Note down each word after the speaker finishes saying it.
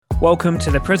Welcome to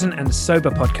the Present and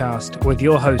Sober podcast with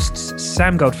your hosts,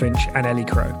 Sam Goldfinch and Ellie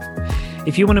Crow.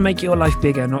 If you want to make your life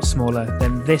bigger, not smaller,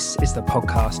 then this is the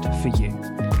podcast for you.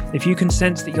 If you can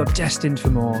sense that you're destined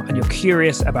for more and you're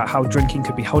curious about how drinking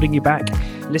could be holding you back,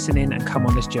 listen in and come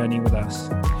on this journey with us.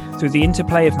 Through the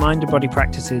interplay of mind and body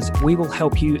practices, we will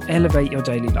help you elevate your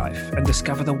daily life and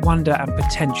discover the wonder and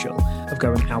potential of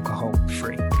going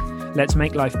alcohol-free. Let's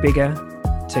make life bigger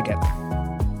together.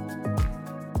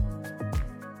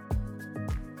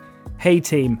 Hey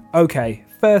team, okay,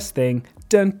 first thing,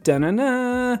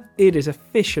 it is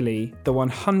officially the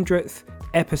 100th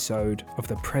episode of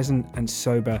the Present and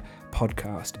Sober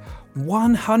podcast.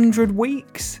 100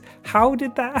 weeks! How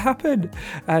did that happen?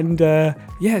 And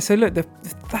so look,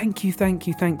 thank you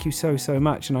so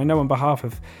much. And I know on behalf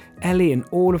of Ellie and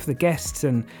all of the guests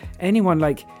and anyone,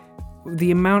 like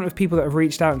the amount of people that have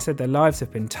reached out and said their lives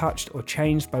have been touched or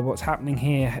changed by what's happening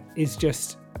here is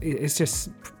just, it's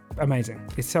just amazing.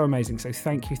 It's so amazing. So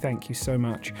thank you so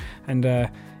much. And I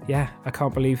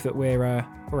can't believe that we're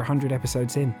 100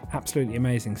 episodes in. Absolutely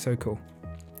amazing. So cool.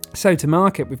 So to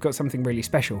market, we've got something really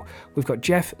special. We've got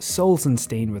Jeff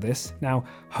Salzenstein with us. Now,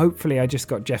 hopefully I just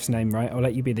got Jeff's name right. I'll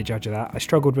let you be the judge of that. I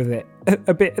struggled with it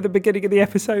a bit at the beginning of the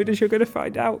episode, as you're going to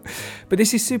find out. But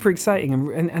this is super exciting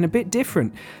and a bit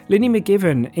different. Linny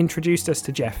McGivern introduced us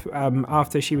to Jeff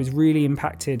after she was really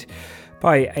impacted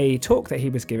by a talk that he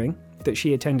was giving that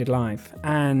she attended live.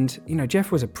 And, you know,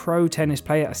 Jeff was a pro tennis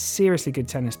player, a seriously good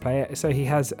tennis player. So he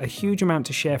has a huge amount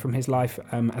to share from his life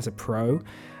as a pro.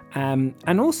 And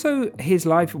also his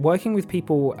life working with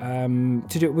people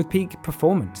to do it with peak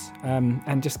performance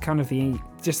and just kind of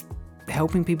just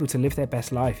helping people to live their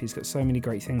best life. He's got so many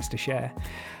great things to share.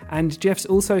 And Jeff's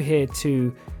also here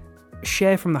to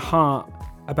share from the heart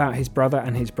about his brother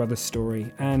and his brother's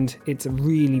story. And it's a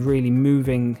really, really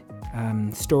moving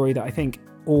story that I think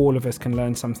all of us can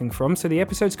learn something from. So the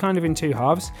episode's kind of in two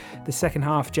halves. The second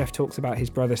half, Jeff talks about his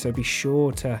brother, so be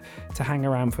sure to hang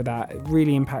around for that.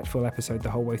 Really impactful episode the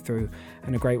whole way through,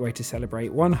 and a great way to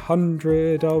celebrate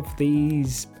 100 of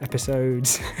these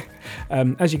episodes.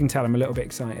 As you can tell, I'm a little bit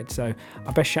excited, so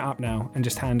I best shut up now and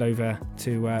just hand over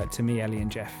to me, Ellie,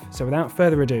 and Jeff. So without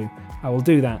further ado, I will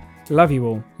do that. Love you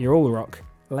all. You're all rock.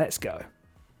 Let's go.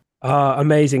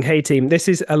 Amazing. Hey team, this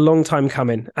is a long time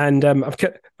coming, and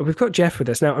we've got Jeff with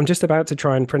us now. I'm just about to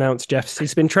try and pronounce Jeff's.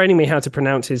 He's been training me how to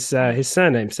pronounce his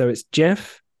surname, so it's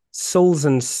Jeff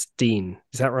Salzenstein.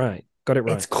 Is that right? Got it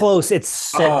right? It's close. It's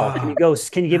Saul. Can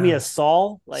you give me a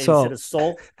Saul? Instead of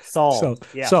Saul? Saul.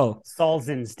 Yeah.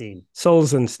 Salzenstein.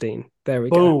 Salzenstein. There we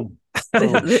go. Boom.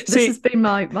 This has been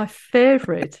my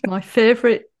favorite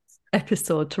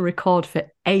episode to record for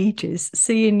ages,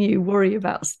 seeing you worry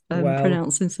about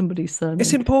pronouncing somebody's surname.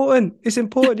 It's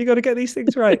important. You got to get these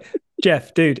things right.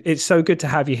 Jeff, dude, it's so good to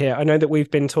have you here. I know that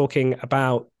we've been talking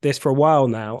about this for a while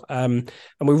now, and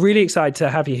we're really excited to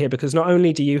have you here because not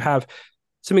only do you have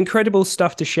some incredible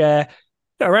stuff to share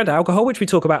around alcohol, which we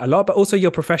talk about a lot, but also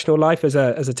your professional life as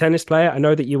a tennis player. I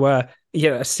know that you were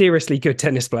a seriously good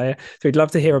tennis player, so we'd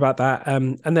love to hear about that.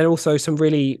 And then also some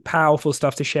really powerful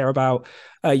stuff to share about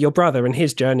your brother and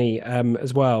his journey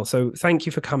as well. So thank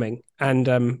you for coming,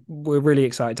 and we're really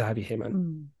excited to have you here,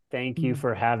 man. Thank you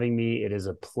for having me. It is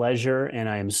a pleasure, and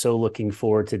I am so looking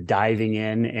forward to diving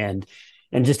in and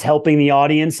just helping the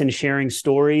audience and sharing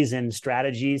stories and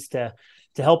strategies to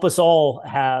help us all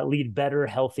lead better,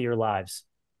 healthier lives.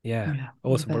 Yeah,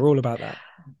 awesome. We're all about that.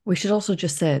 We should also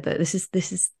just say that this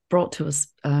is brought to us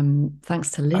thanks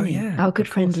to Linny, our good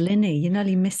friend Linny. You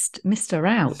nearly missed her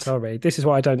out. Sorry, this is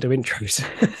why I don't do intros.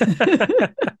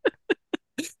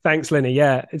 Thanks, Linny.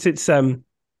 Yeah,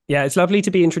 it's lovely to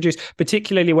be introduced,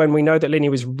 particularly when we know that Linny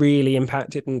was really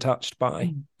impacted and touched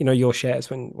by your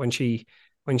shares when she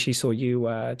saw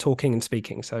you talking and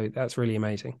speaking. So that's really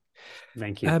amazing.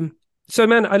 Thank you. So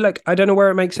man, I don't know where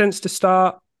it makes sense to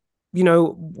start.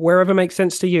 Wherever makes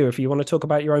sense to you. If you want to talk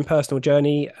about your own personal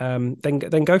journey,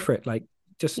 then go for it.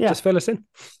 Just fill us in.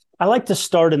 I like to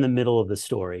start in the middle of the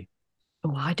story.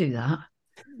 Oh, I do that.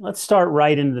 Let's start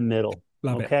right in the middle.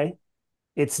 Love it. Okay.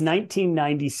 It's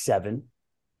 1997.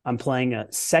 I'm playing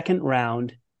a second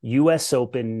round US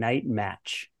Open night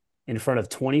match in front of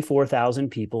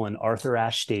 24,000 people in Arthur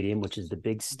Ashe Stadium, which is the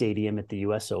big stadium at the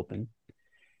US Open.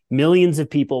 Millions of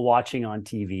people watching on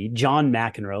TV. John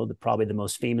McEnroe, probably the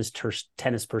most famous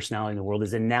tennis personality in the world,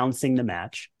 is announcing the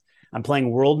match. I'm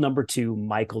playing world number 2,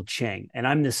 Michael Chang. And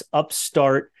I'm this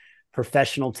upstart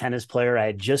professional tennis player. I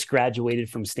had just graduated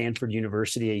from Stanford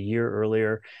University a year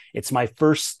earlier. It's my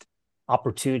first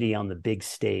opportunity on the big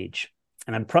stage.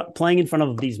 And I'm playing in front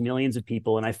of these millions of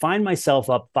people. And I find myself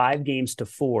up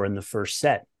 5-4 in the first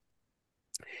set.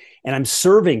 and I'm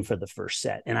serving for the first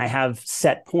set, and I have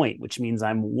set point, which means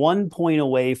I'm 1 point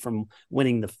away from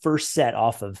winning the first set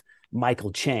off of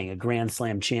Michael Chang, a Grand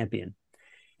Slam champion.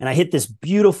 And I hit this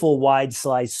beautiful wide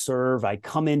slice serve. I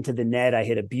come into the net. I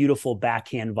hit a beautiful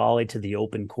backhand volley to the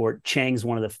open court. Chang's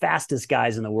one of the fastest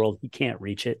guys in the world. He can't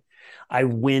reach it. I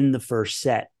win the first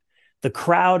set. The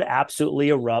crowd absolutely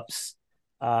erupts.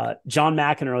 John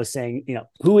McEnroe is saying,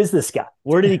 who is this guy?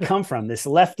 Where did he come from? This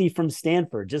lefty from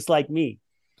Stanford, just like me.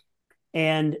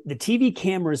 And the TV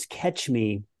cameras catch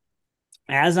me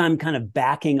as I'm kind of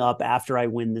backing up after I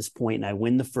win this point and I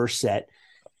win the first set.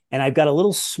 And I've got a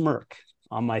little smirk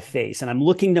on my face. And I'm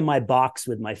looking to my box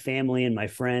with my family and my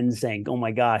friends saying, oh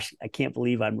my gosh, I can't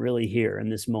believe I'm really here in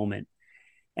this moment.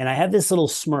 And I have this little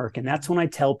smirk. And that's when I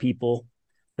tell people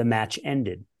the match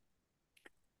ended.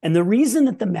 And the reason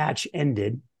that the match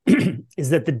ended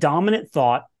is that the dominant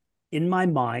thought in my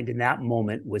mind in that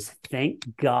moment was,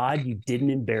 thank God you didn't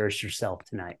embarrass yourself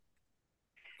tonight.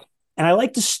 And I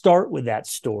like to start with that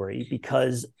story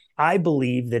because I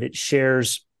believe that it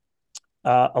shares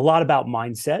a lot about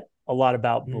mindset, a lot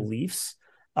about beliefs,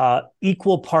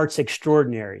 equal parts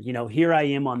extraordinary. Here I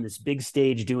am on this big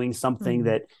stage doing something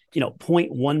that,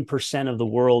 0.1% of the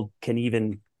world can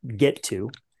even get to.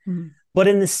 But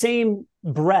in the same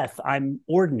breath, I'm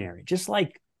ordinary, just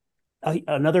like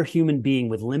another human being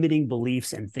with limiting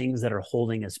beliefs and things that are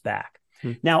holding us back.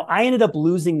 Now, I ended up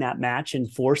losing that match in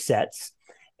 4 sets,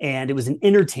 and it was an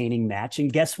entertaining match.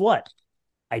 And guess what?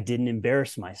 I didn't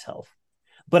embarrass myself,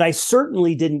 but I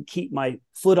certainly didn't keep my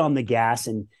foot on the gas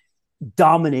and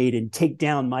dominate and take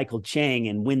down Michael Chang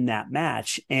and win that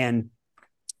match. And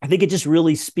I think it just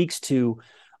really speaks to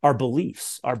our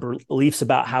beliefs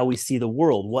about how we see the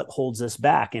world, what holds us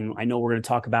back. And I know we're going to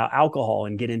talk about alcohol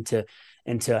and get into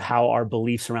how our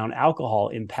beliefs around alcohol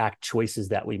impact choices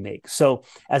that we make. So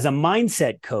as a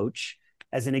mindset coach,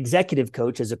 as an executive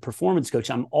coach, as a performance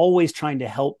coach, I'm always trying to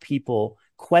help people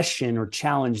question or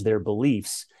challenge their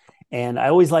beliefs. And I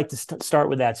always like to start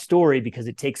with that story because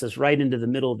it takes us right into the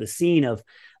middle of the scene of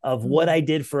what I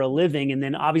did for a living. And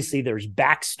then obviously there's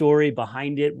backstory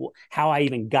behind it, how I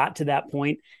even got to that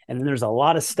point. And then there's a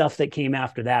lot of stuff that came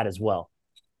after that as well.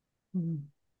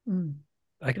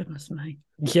 Goodness me.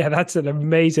 Yeah, that's an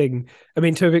amazing,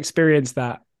 to have experienced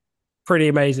that, pretty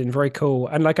amazing, very cool.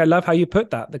 And I love how you put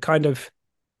that, the kind of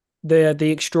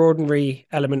the extraordinary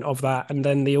element of that. And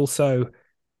then the also,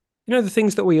 the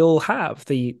things that we all have,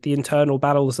 the internal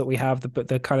battles that we have,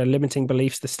 the kind of limiting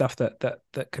beliefs, the stuff that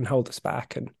can hold us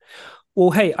back. And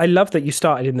hey, I love that you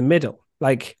started in the middle.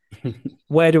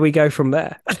 Where do we go from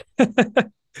there?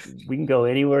 We can go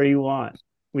anywhere you want.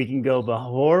 We can go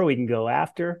before, we can go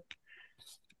after.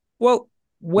 Well,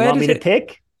 where you want me to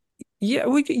pick?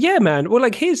 Yeah, man. Well,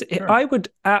 Sure. I would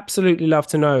absolutely love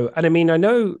to know. And I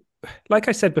know, like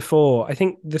I said before, I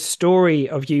think the story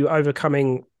of you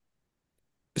overcoming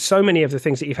so many of the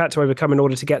things that you've had to overcome in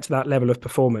order to get to that level of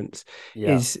performance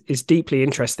is deeply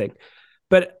interesting.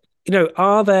 But,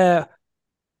 are there,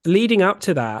 leading up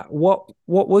to that, what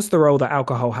was the role that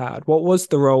alcohol had? What was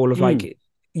the role of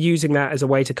using that as a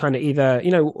way to kind of either,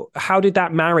 how did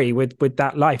that marry with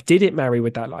that life? Did it marry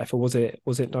with that life, or was it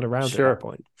not around at that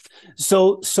point?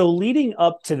 So leading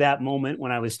up to that moment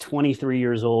when I was 23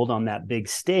 years old on that big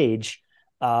stage,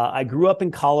 I grew up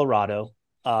in Colorado.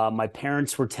 My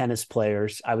parents were tennis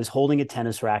players. I was holding a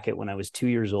tennis racket when I was 2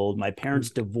 years old. My parents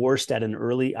divorced at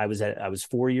I was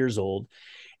 4 years old.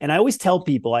 And I always tell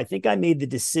people, I think I made the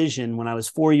decision when I was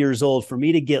 4 years old for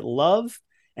me to get love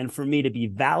and for me to be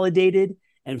validated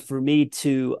and for me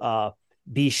to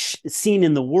be seen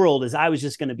in the world as I was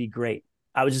just going to be great.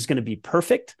 I was just going to be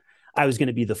perfect. I was going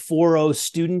to be the 4.0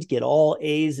 student, get all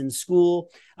A's in school.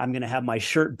 I'm going to have my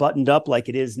shirt buttoned up like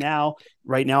it is now.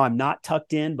 Right now, I'm not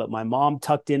tucked in, but my mom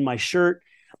tucked in my shirt.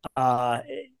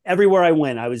 Everywhere I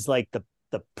went, I was like the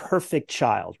perfect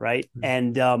child, right?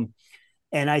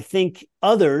 And I think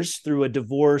others, through a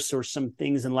divorce or some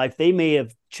things in life, they may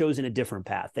have chosen a different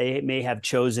path. They may have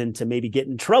chosen to maybe get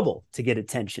in trouble to get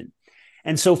attention.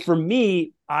 And so for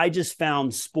me, I just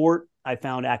found sport, I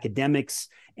found academics,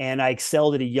 and I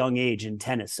excelled at a young age in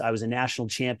tennis. I was a national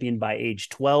champion by age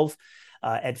 12.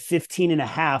 At 15 and a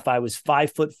half, I was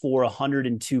 5'4",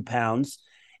 102 pounds,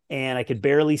 and I could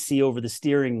barely see over the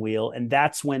steering wheel. And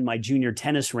that's when my junior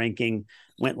tennis ranking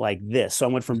went like this. So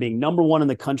I went from being number 1 in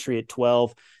the country at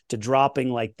 12 to dropping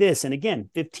like this. And again,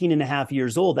 15 and a half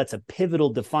years old, that's a pivotal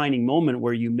defining moment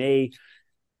where you may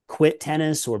quit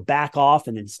tennis or back off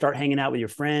and then start hanging out with your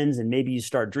friends. And maybe you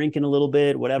start drinking a little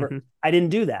bit, whatever. I didn't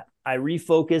do that. I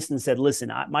refocused and said,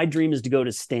 listen, my dream is to go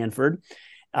to Stanford.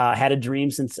 Had a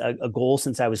dream since a goal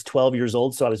since I was 12 years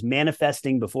old. So I was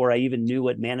manifesting before I even knew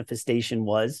what manifestation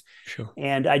was. Sure.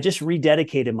 And I just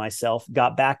rededicated myself,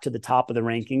 got back to the top of the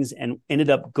rankings, and ended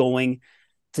up going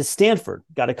to Stanford,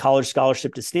 got a college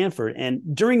scholarship to Stanford. And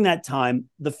during that time,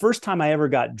 the first time I ever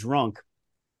got drunk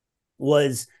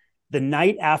was the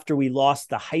night after we lost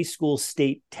the high school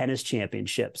state tennis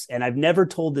championships. And I've never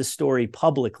told this story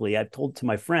publicly. I've told it to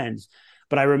my friends,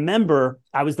 but I remember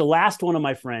I was the last one of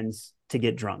my friends to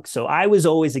get drunk. So I was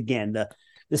always, again,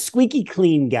 the squeaky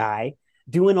clean guy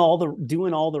doing all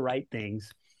the right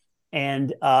things.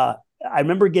 And I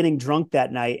remember getting drunk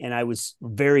that night, and I was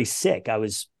very sick. I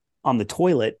was on the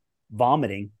toilet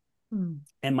vomiting.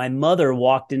 And my mother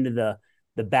walked into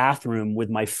the bathroom with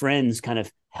my friends kind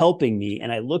of helping me.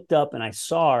 And I looked up and I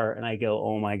saw her, and I go,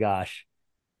 oh my gosh,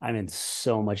 I'm in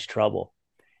so much trouble.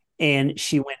 And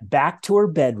she went back to her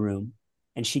bedroom,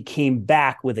 and she came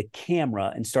back with a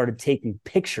camera and started taking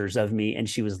pictures of me. And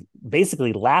she was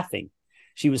basically laughing.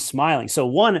 She was smiling. So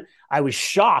one, I was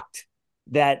shocked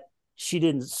that she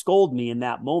didn't scold me in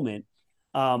that moment.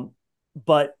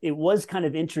 But it was kind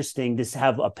of interesting to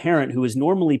have a parent who is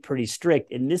normally pretty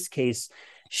strict. In this case,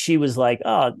 she was like,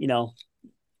 oh,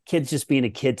 kid's just being a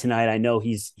kid tonight. I know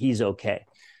he's okay.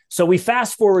 So we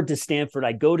fast forward to Stanford.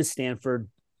 I go to Stanford,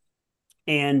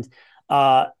 and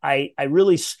I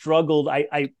really struggled.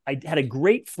 I had a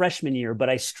great freshman year, but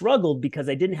I struggled because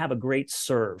I didn't have a great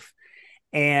serve.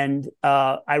 And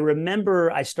I remember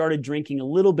I started drinking a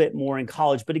little bit more in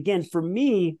college. But again, for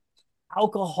me,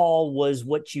 alcohol was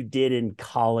what you did in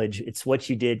college. It's what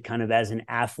you did kind of as an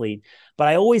athlete. But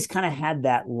I always kind of had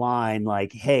that line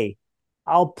like, hey,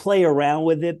 I'll play around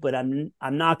with it, but I'm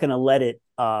not going to let it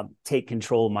take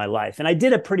control of my life. And I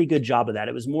did a pretty good job of that.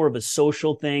 It was more of a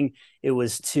social thing. It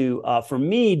was for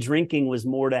me, drinking was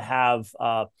more to have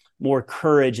more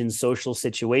courage in social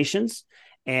situations,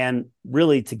 and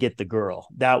really to get the girl.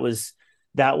 That was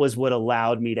what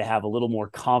allowed me to have a little more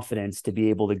confidence to be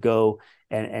able to go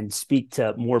and speak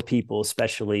to more people,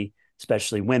 especially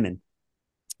women.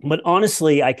 But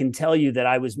honestly, I can tell you that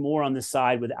I was more on the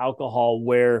side with alcohol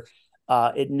where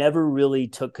it never really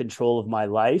took control of my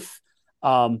life.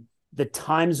 The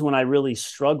times when I really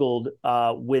struggled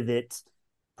with it,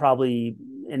 probably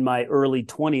in my early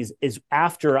 20s, is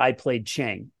after I played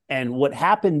Cheng. And what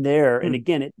happened there, and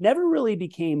again, it never really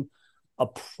became a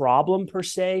problem per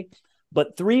se,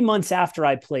 but 3 months after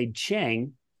I played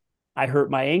Cheng, I hurt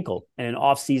my ankle in an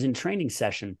off-season training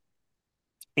session.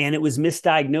 And it was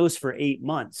misdiagnosed for 8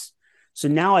 months. So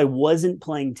now I wasn't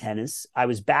playing tennis. I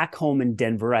was back home in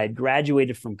Denver. I had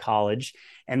graduated from college,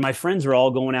 and my friends were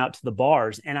all going out to the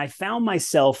bars. And I found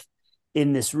myself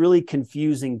in this really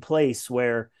confusing place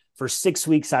where for 6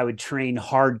 weeks I would train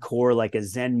hardcore like a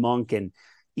Zen monk and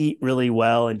eat really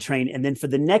well and train. And then for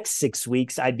the next 6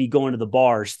 weeks, I'd be going to the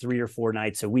bars 3 or 4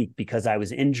 nights a week because I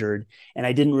was injured and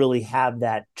I didn't really have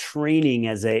that training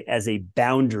as a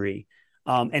boundary.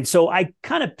 And so I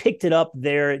kind of picked it up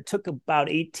there. It took about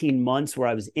 18 months where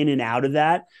I was in and out of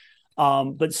that.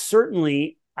 But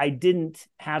certainly I didn't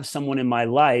have someone in my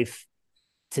life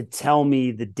to tell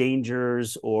me the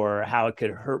dangers or how it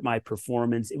could hurt my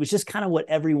performance. It was just kind of what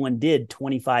everyone did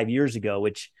 25 years ago,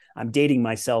 which I'm dating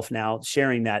myself now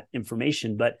sharing that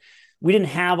information, but we didn't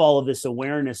have all of this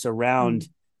awareness around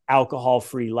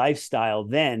alcohol-free lifestyle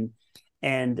then.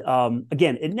 And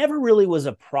again, it never really was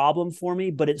a problem for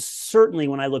me, but it's certainly,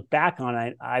 when I look back on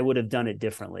it, I would have done it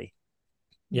differently.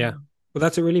 Yeah. Well,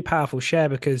 that's a really powerful share,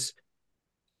 because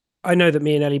I know that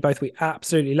me and Ellie both, we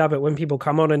absolutely love it when people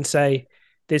come on and say,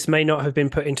 this may not have been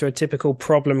put into a typical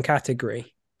problem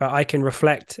category, but I can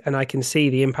reflect and I can see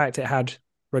the impact it had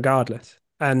regardless,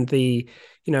 and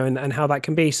and how that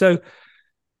can be. So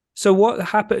what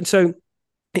happened? So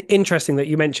interesting that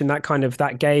you mentioned that kind of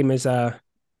that game as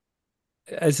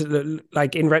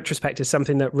like in retrospect is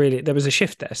something that really, there was a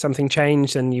shift there, something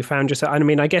changed and you found yourself. I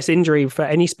mean, I guess injury for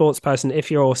any sports person,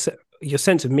 if your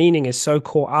sense of meaning is so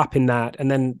caught up in that and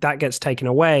then that gets taken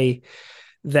away,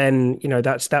 then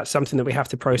that's something that we have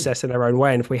to process in our own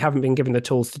way. And if we haven't been given the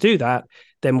tools to do that,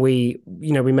 then we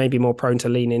may be more prone to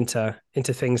lean into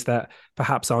things that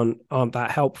perhaps aren't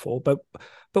that helpful. But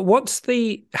where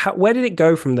did it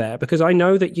go from there? Because I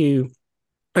know that you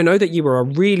were a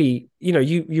really,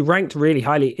 you ranked really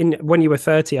highly when you were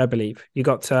 30, I believe. You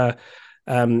got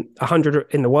 100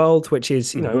 in the world, which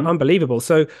is unbelievable.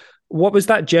 So what was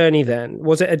that journey then?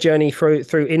 Was it a journey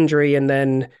through injury and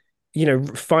then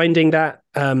finding that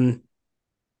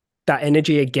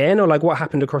energy again, or like what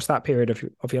happened across that period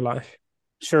of your life?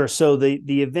 Sure. So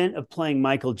the event of playing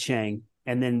Michael Cheng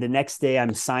And then the next day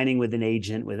I'm signing with an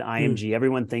agent with IMG.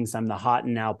 Everyone thinks I'm the hot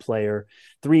and now player.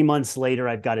 3 months later,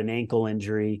 I've got an ankle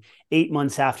injury. 8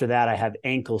 months after that, I have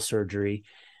ankle surgery.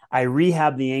 I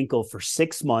rehab the ankle for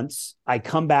 6 months. I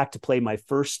come back to play my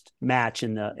first match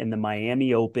in the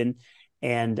Miami Open,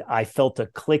 and I felt a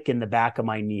click in the back of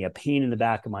my knee, a pain in the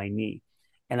back of my knee.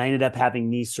 And I ended up having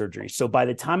knee surgery. So by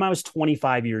the time I was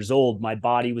 25 years old, my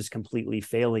body was completely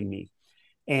failing me.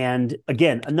 And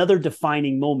again, another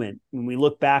defining moment. When we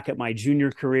look back at my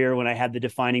junior career, when I had the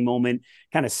defining moment,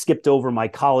 kind of skipped over my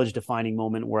college defining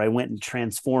moment where I went and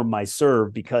transformed my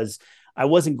serve because I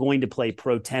wasn't going to play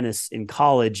pro tennis in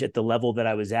college at the level that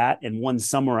I was at. And one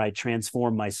summer I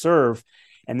transformed my serve,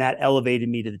 and that elevated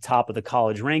me to the top of the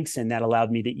college ranks. And that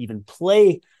allowed me to even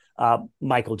play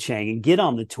Michael Chang and get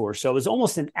on the tour. So it was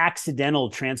almost an accidental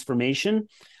transformation,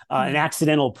 an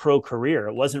accidental pro career.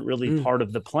 It wasn't really part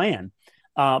of the plan.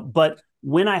 But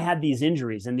when I had these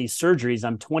injuries and these surgeries,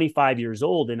 I'm 25 years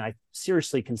old, and I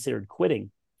seriously considered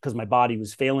quitting because my body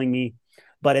was failing me.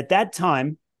 But at that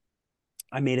time,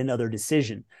 I made another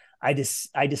decision. I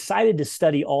decided to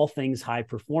study all things high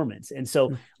performance. And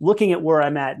so looking at where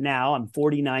I'm at now, I'm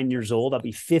 49 years old. I'll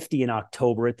be 50 in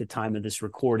October at the time of this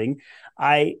recording.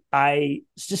 I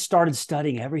just started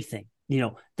studying everything,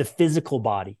 the physical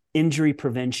body, injury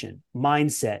prevention,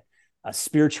 mindset,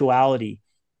 spirituality,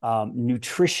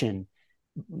 nutrition,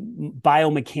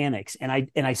 biomechanics.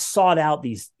 And I sought out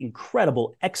these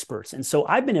incredible experts. And so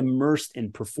I've been immersed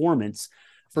in performance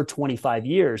for 25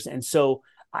 years. And so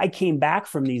I came back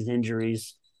from these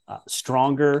injuries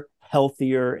stronger,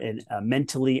 healthier, and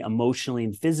mentally, emotionally,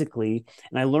 and physically.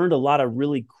 And I learned a lot of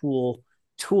really cool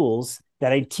tools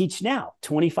that I teach now,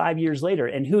 25 years later.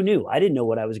 And who knew? I didn't know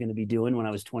what I was going to be doing when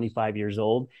I was 25 years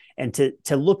old. And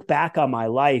to look back on my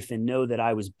life and know that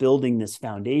I was building this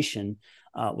foundation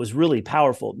was really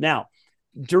powerful. Now,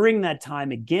 during that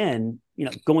time, again,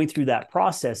 going through that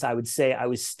process, I would say I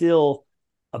was still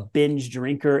a binge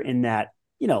drinker in that,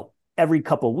 every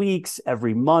couple of weeks,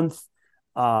 every month,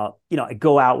 I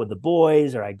go out with the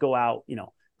boys, or I go out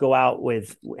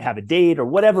have a date or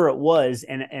whatever it was.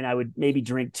 And I would maybe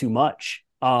drink too much.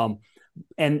 And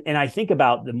I think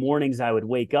about the mornings I would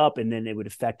wake up, and then it would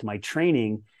affect my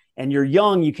training. And you're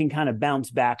young, you can kind of bounce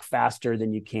back faster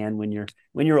than you can when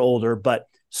you're older. But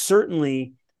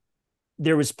certainly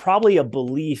there was probably a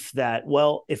belief that,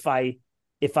 well, if I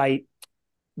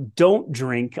don't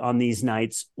drink on these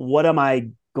nights, what am I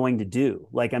going to do?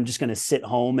 Like, I'm just going to sit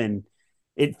home. And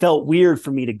it felt weird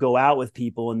for me to go out with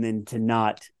people and then to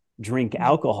not drink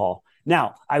alcohol.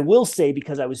 Now, I will say,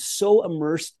 because I was so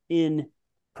immersed in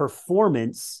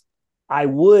performance, I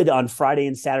would, on Friday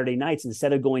and Saturday nights,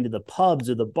 instead of going to the pubs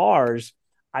or the bars,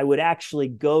 I would actually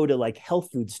go to like health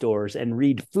food stores and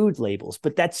read food labels.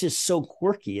 But that's just so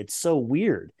quirky. It's so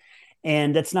weird.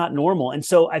 And that's not normal. And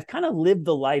so I've kind of lived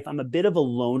the life. I'm a bit of a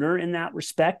loner in that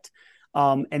respect.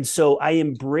 And so I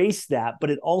embraced that, but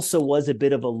it also was a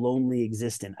bit of a lonely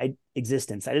existence.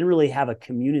 I didn't really have a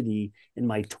community in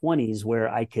my 20s where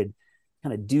I could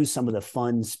kind of do some of the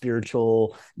fun,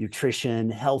 spiritual, nutrition,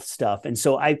 health stuff. And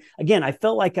so I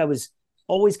felt like I was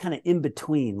always kind of in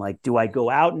between. Like, do I go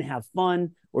out and have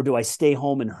fun, or do I stay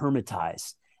home and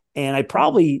hermitize? And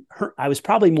I was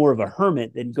probably more of a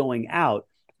hermit than going out,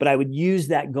 but I would use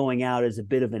that going out as a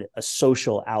bit of a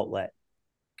social outlet.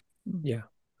 Yeah.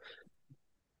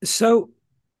 So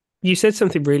you said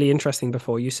something really interesting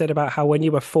before. You said about how when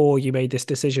you were 4, you made this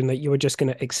decision that you were just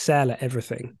going to excel at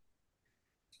everything.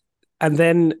 And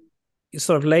then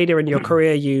sort of later in your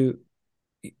career,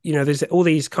 there's all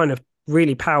these kind of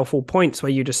really powerful points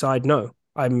where you decide, no,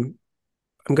 I'm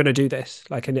going to do this,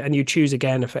 and you choose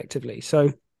again effectively.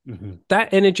 So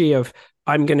that energy of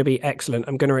I'm going to be excellent,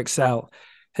 I'm going to excel,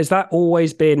 has that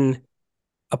always been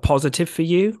a positive for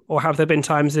you? Or have there been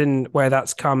times where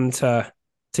that's come to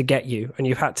get you and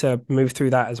you've had to move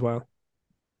through that as well?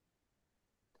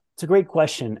 It's a great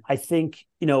question. I think,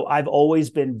 I've always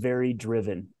been very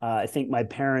driven. I think my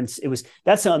parents,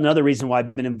 that's another reason why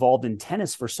I've been involved in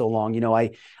tennis for so long.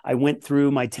 I went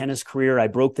through my tennis career. I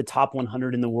broke the top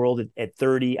 100 in the world at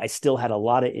 30. I still had a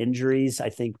lot of injuries. I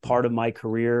think part of my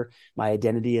career, my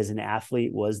identity as an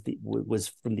athlete was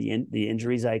from the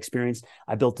injuries I experienced.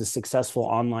 I built a successful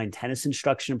online tennis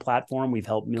instruction platform. We've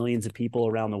helped millions of people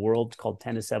around the world. It's called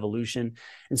Tennis Evolution.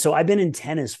 And so I've been in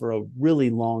tennis for a really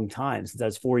long time, since I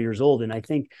was 4 years old. And I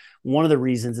think one of the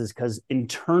reasons is because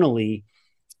internally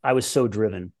I was so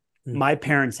driven. My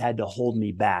parents had to hold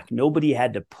me back. Nobody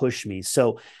had to push me.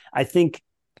 So I think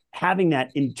having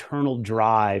that internal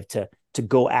drive to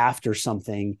go after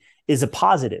something is a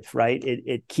positive, right?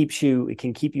 It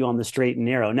can keep you on the straight and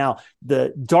narrow. Now,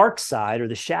 the dark side or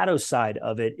the shadow side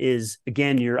of it is,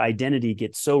 again, your identity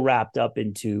gets so wrapped up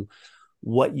into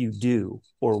what you do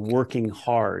or working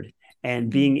hard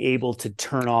and being able to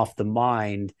turn off the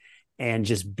mind and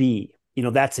just be.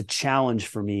 That's a challenge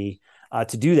for me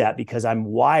to do that, because I'm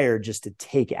wired just to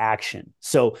take action.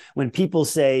 So when people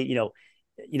say,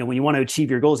 when you want to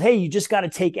achieve your goals, hey, you just got to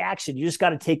take action. You just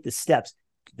got to take the steps.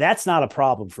 That's not a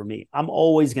problem for me. I'm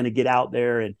always going to get out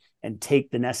there and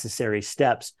take the necessary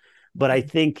steps. But I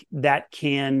think that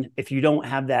if you don't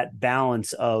have that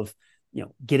balance of,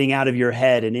 getting out of your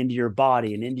head and into your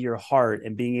body and into your heart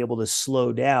and being able to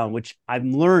slow down, which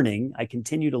I'm learning, I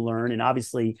continue to learn. And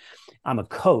obviously I'm a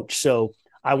coach, so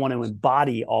I want to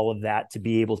embody all of that to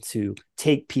be able to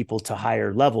take people to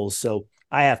higher levels. So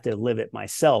I have to live it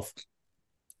myself.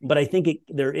 But I think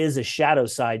there is a shadow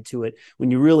side to it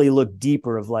when you really look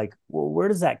deeper of like, well, where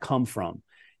does that come from?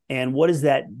 And what is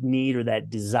that need or that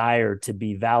desire to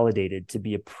be validated, to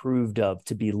be approved of,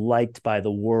 to be liked by the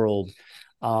world,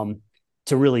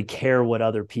 to really care what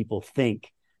other people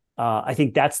think? I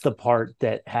think that's the part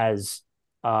that has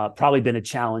probably been a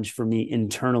challenge for me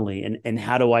internally. And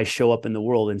how do I show up in the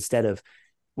world instead of,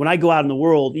 when I go out in the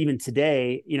world, even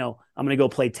today, I'm going to go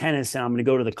play tennis and I'm going to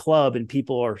go to the club and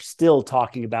people are still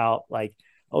talking about like,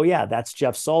 oh yeah, that's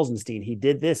Jeff Salzenstein. He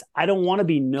did this. I don't want to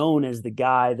be known as the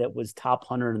guy that was top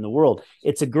 100 in the world.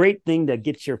 It's a great thing to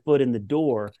get your foot in the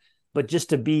door, but just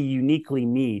to be uniquely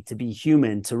me, to be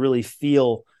human, to really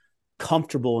feel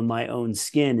comfortable in my own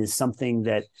skin is something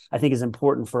that I think is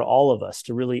important for all of us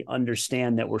to really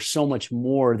understand that we're so much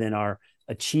more than our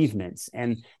achievements.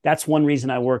 And that's one reason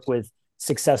I work with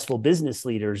successful business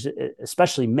leaders,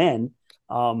 especially men.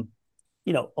 A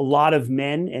lot of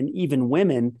men and even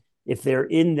women, if they're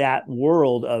in that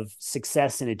world of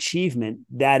success and achievement,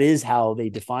 that is how they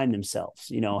define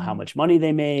themselves, how much money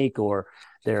they make or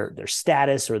their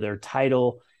status or their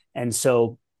title. And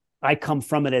so I come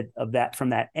from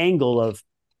that angle of,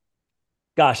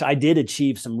 gosh, I did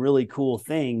achieve some really cool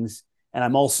things and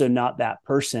I'm also not that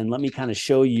person. Let me kind of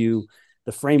show you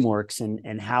the frameworks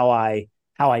and how I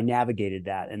navigated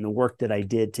that and the work that I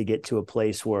did to get to a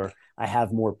place where I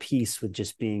have more peace with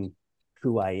just being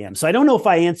who I am. So I don't know if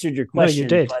I answered your question,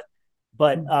 no, you did.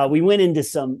 but we went into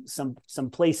some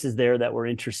places there that were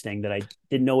interesting that I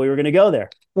didn't know we were going to go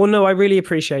there. Well, no, I really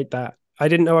appreciate that. I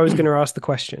didn't know I was going to ask the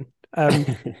question,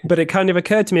 but it kind of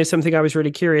occurred to me as something I was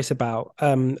really curious about.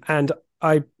 And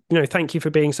I, thank you for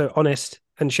being so honest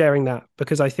and sharing that,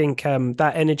 because I think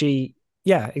that energy,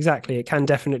 yeah, exactly. It can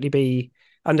definitely be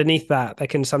underneath that. There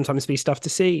can sometimes be stuff to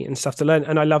see and stuff to learn.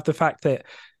 And I love the fact that,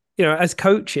 as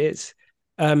coaches,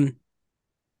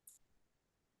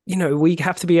 we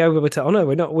have to be able to, oh no,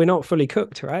 we're not fully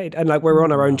cooked, right? And like we're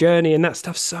on our own journey, and that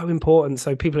stuff's so important.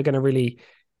 So people are going to really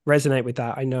resonate with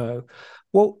that, I know.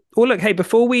 Well, look, hey,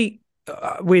 before we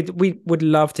would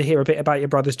love to hear a bit about your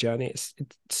brother's journey. It's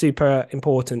super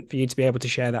important for you to be able to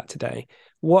share that today.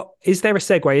 What is there a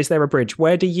segue? Is there a bridge?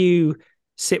 Where do you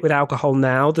sit with alcohol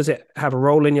now? Does it have a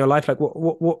role in your life? Like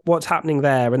what's happening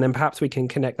there? And then perhaps we can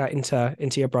connect that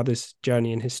into your brother's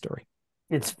journey and his story.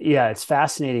 It's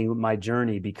fascinating with my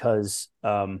journey because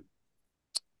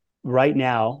right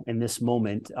now in this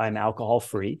moment, I'm alcohol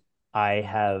free. I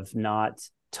have not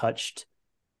touched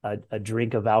a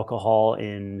drink of alcohol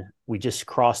we just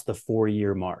crossed the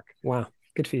 4-year mark. Wow.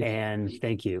 Good for you. And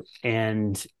thank you.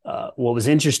 And what was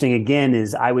interesting again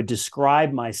is I would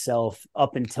describe myself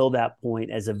up until that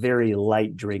point as a very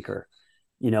light drinker,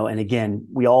 and again,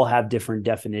 we all have different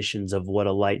definitions of what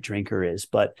a light drinker is.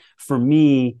 But for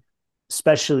me,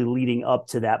 especially leading up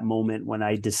to that moment when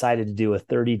I decided to do a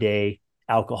 30-day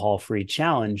alcohol-free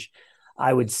challenge,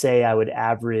 I would say I would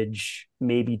average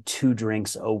maybe 2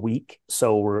 drinks a week.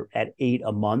 So we're at 8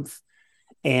 a month.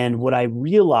 And what I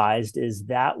realized is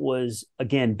that was,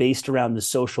 again, based around the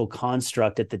social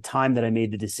construct. At the time that I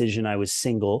made the decision, I was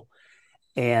single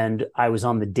and I was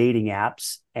on the dating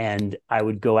apps and I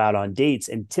would go out on dates.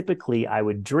 And typically I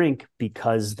would drink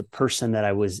because the person that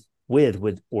I was with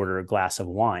would order a glass of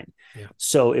wine. Yeah.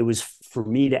 So it was for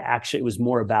me it was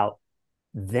more about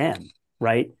them,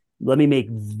 right? Let me make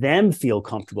them feel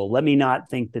comfortable. Let me not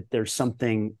think that there's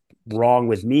something wrong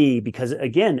with me, because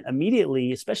again,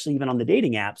 immediately, especially even on the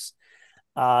dating apps,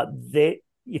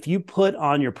 if you put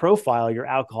on your profile, you're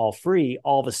alcohol free,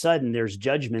 all of a sudden there's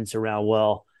judgments around,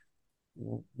 well,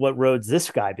 what road's this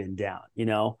guy been down,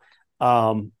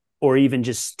 or even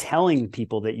just telling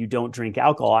people that you don't drink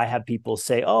alcohol. I have people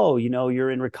say, oh,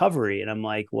 you're in recovery. And I'm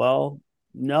like, well,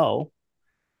 no,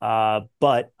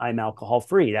 but I'm alcohol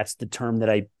free. That's the term that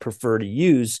I prefer to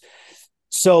use.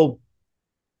 So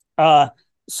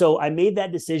So I made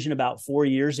that decision about 4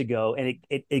 years ago, and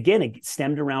it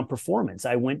stemmed around performance.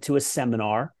 I went to a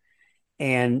seminar,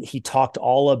 and he talked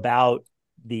all about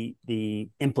the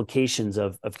implications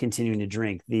of continuing to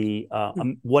drink,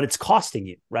 what it's costing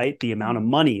you, right? The amount of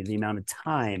money, the amount of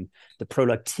time, the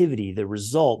productivity, the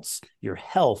results, your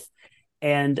health.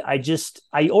 And I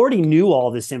already knew all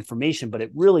this information, but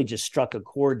it really just struck a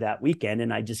chord that weekend.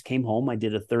 And I just came home. I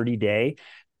did a 30-day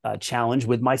challenge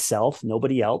with myself,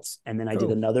 nobody else. And then I did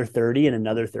another 30 and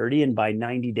another 30. And by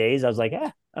 90 days, I was like,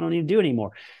 I don't need to do it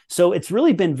anymore. So it's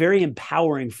really been very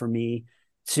empowering for me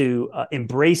to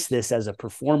embrace this as a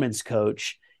performance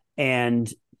coach and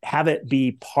have it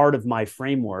be part of my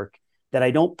framework, that I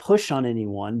don't push on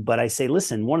anyone, but I say,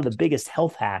 listen, one of the biggest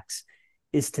health hacks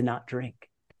is to not drink.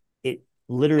 It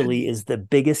literally is the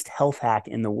biggest health hack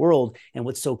in the world. And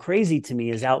what's so crazy to me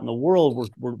is, out in the world,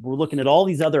 we're looking at all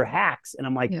these other hacks, and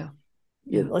I'm like,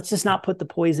 let's just not put the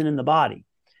poison in the body.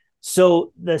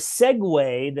 So the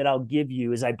segue that I'll give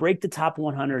you is, I break the top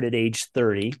 100 at age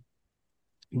 30,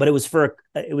 but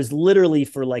it was literally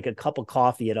for like a cup of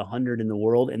coffee at 100 in the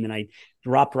world. And then I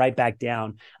dropped right back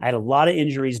down. I had a lot of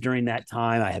injuries during that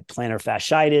time. I had plantar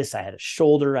fasciitis. I had a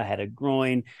shoulder. I had a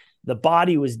groin. The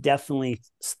body was definitely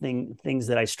things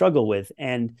that I struggle with.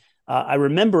 And I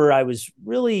remember I was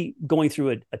really going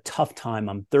through a tough time.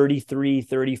 I'm 33,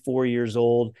 34 years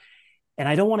old, and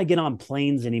I don't want to get on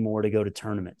planes anymore to go to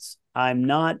tournaments. I'm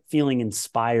not feeling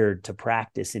inspired to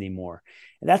practice anymore.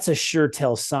 And that's a sure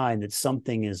tell sign that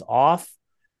something is off,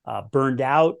 burned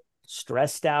out,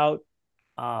 stressed out,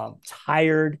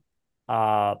 tired,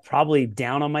 probably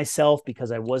down on myself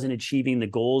because I wasn't achieving the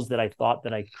goals that I thought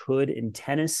that I could in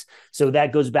tennis. So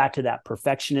that goes back to that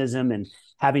perfectionism and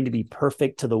having to be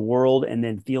perfect to the world, and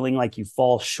then feeling like you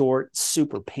fall short,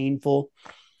 super painful.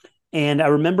 And I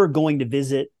remember going to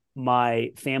visit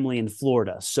my family in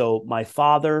Florida. So my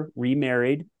father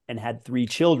remarried and had 3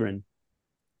 children,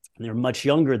 and they're much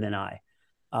younger than I.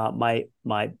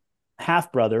 My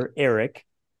half brother, Eric,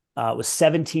 was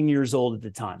 17 years old at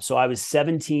the time. So I was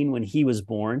 17 when he was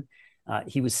born.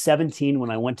 He was 17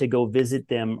 when I went to go visit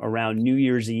them around New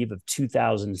Year's Eve of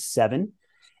 2007.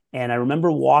 And I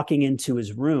remember walking into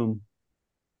his room,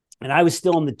 and I was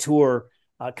still on the tour,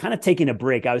 kind of taking a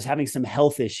break. I was having some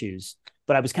health issues,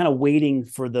 but I was kind of waiting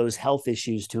for those health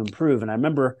issues to improve. And I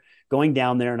remember going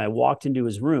down there, and I walked into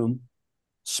his room,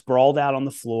 sprawled out on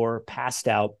the floor, passed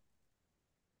out,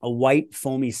 a white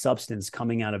foamy substance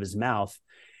coming out of his mouth.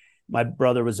 My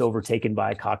brother was overtaken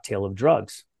by a cocktail of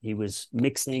drugs. He was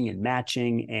mixing and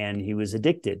matching, and he was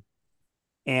addicted.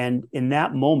 And in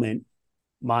that moment,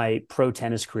 my pro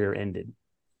tennis career ended.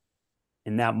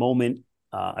 In that moment,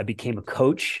 I became a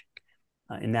coach.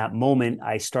 In that moment,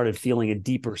 I started feeling a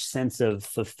deeper sense of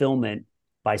fulfillment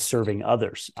by serving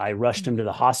others. I rushed him to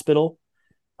the hospital.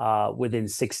 Within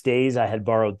 6 days, I had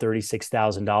borrowed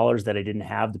 $36,000 that I didn't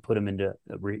have to put him into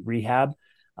rehab.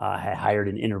 I hired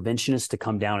an interventionist to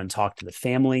come down and talk to the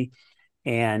family,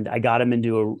 and I got him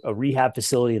into a rehab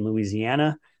facility in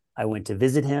Louisiana. I went to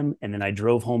visit him, and then I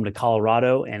drove home to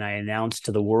Colorado, and I announced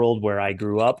to the world where I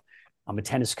grew up, I'm a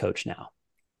tennis coach now.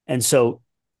 And so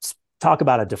talk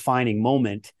about a defining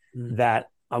moment that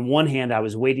on one hand, I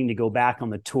was waiting to go back on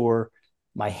the tour.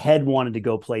 My head wanted to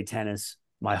go play tennis.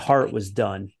 My heart was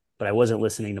done, but I wasn't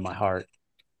listening to my heart.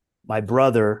 My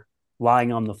brother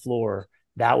lying on the floor,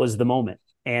 that was the moment.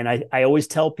 And I always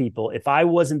tell people, if I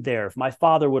wasn't there, if my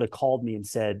father would have called me and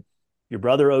said, your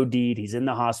brother OD'd, he's in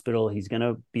the hospital, he's going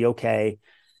to be okay.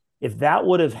 If that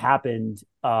would have happened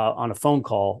on a phone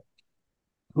call,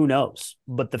 who knows?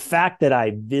 But the fact that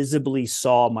I visibly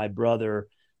saw my brother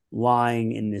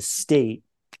lying in this state,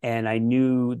 and I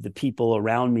knew the people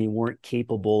around me weren't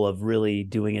capable of really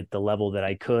doing it the level that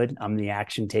I could. I'm the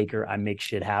action taker. I make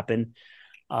shit happen.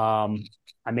 I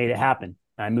made it happen.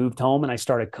 I moved home and I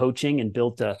started coaching and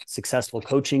built a successful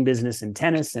coaching business in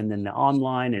tennis, and then the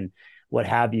online and what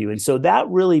have you. And so that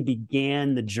really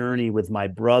began the journey with my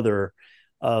brother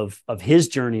of his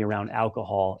journey around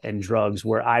alcohol and drugs,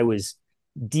 where I was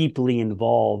deeply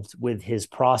involved with his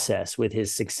process, with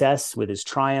his success, with his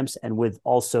triumphs, and with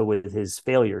his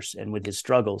failures and with his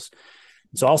struggles.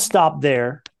 So I'll stop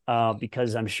there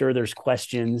because I'm sure there's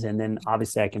questions, and then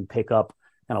obviously I can pick up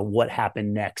kind of what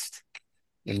happened next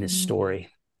in this story.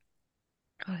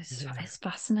 God, it's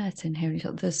fascinating hearing each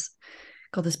other.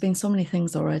 There's been so many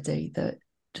things already that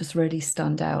just really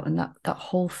stand out, and that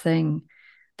whole thing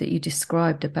that you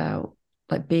described about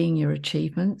like being your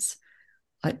achievements.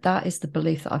 Like that is the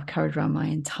belief that I've carried around my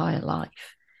entire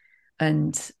life,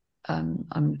 and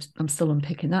I'm still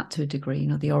unpicking that to a degree.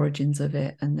 The origins of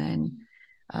it, and then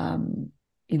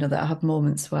that I have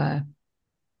moments where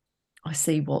I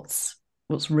see what's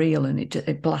real, and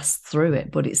it blasts through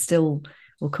it, but it still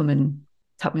will come and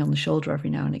tap me on the shoulder every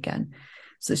now and again.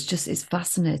 So it's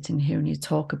fascinating hearing you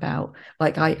talk about,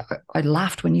 like, I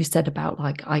laughed when you said about,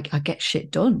 like, I get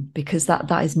shit done, because that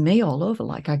is me all over.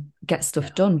 Like, I get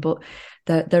stuff done, but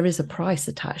there is a price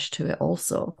attached to it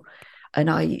also. And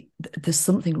there's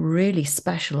something really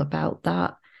special about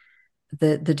that,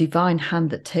 the divine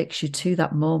hand that takes you to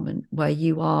that moment where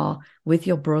you are with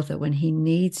your brother when he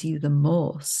needs you the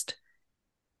most.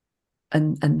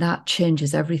 And that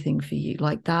changes everything for you.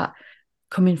 Like, that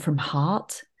coming from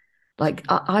heart. Like,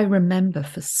 I remember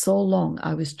for so long,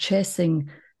 I was chasing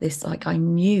this. Like, I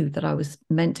knew that I was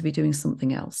meant to be doing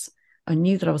something else. I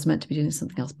knew that I was meant to be doing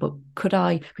something else, but could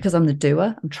I, because I'm the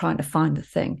doer, I'm trying to find the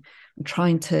thing. I'm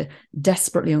trying to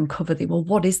desperately uncover well,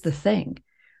 what is the thing?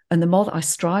 And the more that I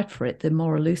strived for it, the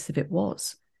more elusive it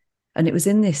was. And it was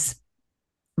in this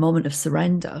moment of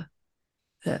surrender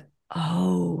that,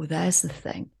 oh, there's the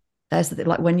thing. There's the thing.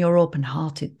 Like, when you're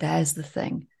open-hearted, there's the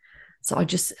thing. So I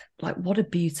just, like, what a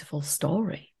beautiful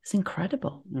story. It's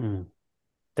incredible.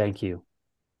 Thank you.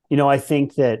 I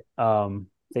think that,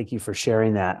 thank you for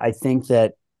sharing that. I think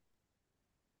that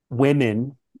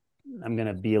women, I'm going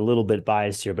to be a little bit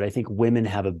biased here, but I think women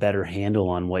have a better handle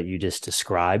on what you just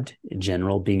described in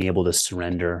general, being able to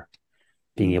surrender,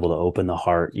 being able to open the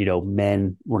heart.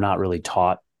 Men, we're not really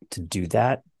taught to do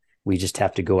that. We just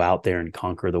have to go out there and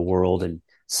conquer the world and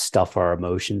stuff our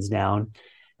emotions down.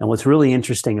 And what's really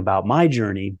interesting about my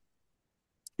journey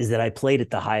is that I played at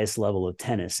the highest level of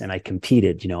tennis, and I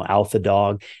competed, alpha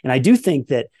dog. And I do think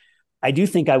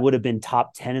I would have been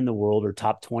top 10 in the world or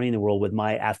top 20 in the world with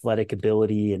my athletic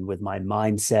ability and with my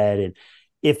mindset. And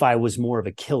if I was more of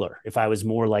a killer, if I was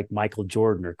more like Michael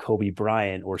Jordan or Kobe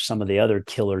Bryant or some of the other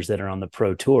killers that are on the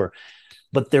pro tour.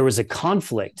 But there was a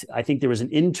conflict. I think there was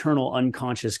an internal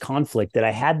unconscious conflict, that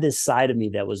I had this side of me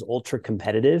that was ultra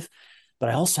competitive, but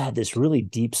I also had this really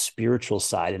deep spiritual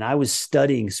side. And I was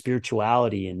studying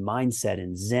spirituality and mindset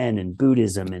and Zen and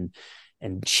Buddhism and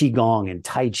Qigong and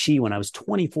Tai Chi when I was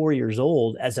 24 years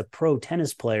old as a pro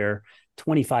tennis player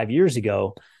 25 years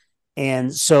ago.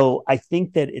 And so I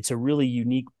think that it's a really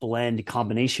unique blend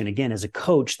combination, again, as a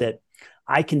coach, that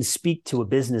I can speak to a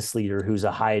business leader who's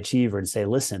a high achiever and say,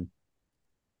 listen,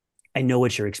 I know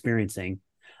what you're experiencing.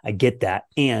 I get that.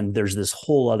 And there's this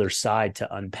whole other side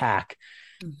to unpack.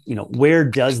 Where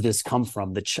does this come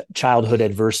from? The childhood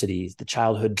adversities, the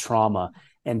childhood trauma.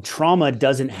 And trauma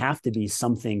doesn't have to be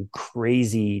something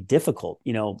crazy difficult.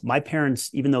 My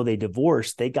parents, even though they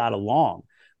divorced, they got along.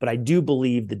 But I do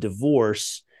believe the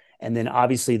divorce, and then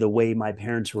obviously the way my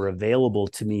parents were available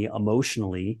to me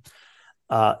emotionally,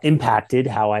 impacted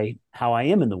how I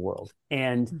am in the world.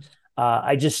 And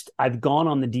I've gone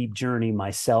on the deep journey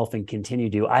myself and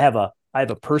continue to. I have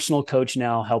a personal coach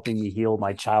now helping me heal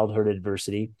my childhood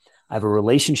adversity. I have a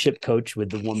relationship coach with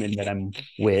the woman that I'm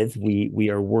with. We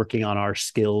are working on our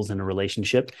skills in a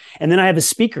relationship. And then I have a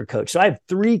speaker coach. So I have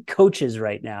 3 coaches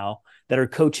right now that are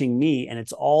coaching me, and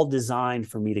it's all designed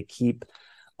for me to keep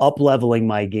up-leveling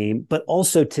my game, but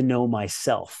also to know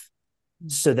myself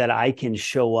so that I can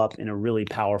show up in a really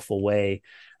powerful way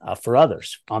for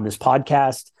others on this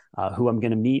podcast, who I'm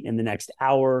going to meet in the next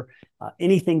hour,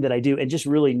 anything that I do, and just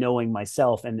really knowing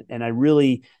myself. And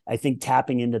I think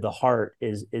tapping into the heart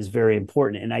is very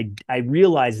important. And I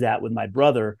realized that with my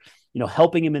brother,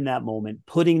 helping him in that moment,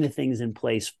 putting the things in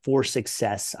place for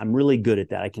success. I'm really good at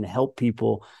that. I can help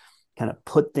people kind of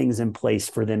put things in place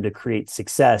for them to create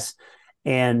success.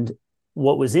 And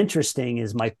what was interesting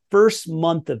is my first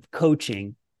month of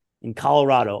coaching in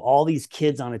Colorado, all these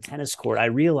kids on a tennis court, I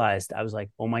realized, I was like,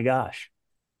 oh my gosh,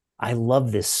 I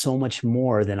love this so much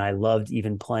more than I loved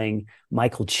even playing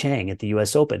Michael Chang at the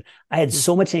US Open. I had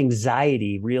so much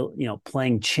anxiety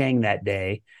playing Chang that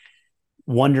day,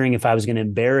 wondering if I was going to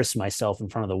embarrass myself in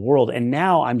front of the world. And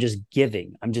now I'm just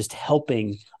giving, I'm just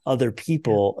helping other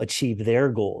people achieve their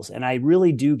goals. And I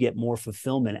really do get more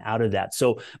fulfillment out of that.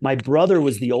 So my brother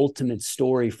was the ultimate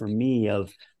story for me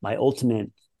of my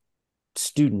ultimate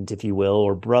student, if you will,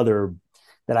 or brother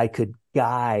that I could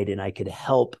guide and I could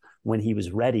help when he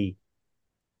was ready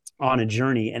on a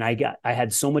journey. And I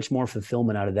had so much more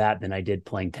fulfillment out of that than I did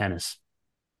playing tennis.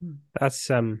 That's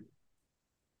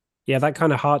that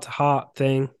kind of heart to heart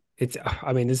thing.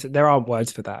 There aren't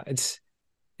words for that.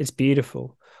 It's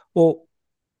beautiful. Well,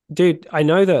 dude, I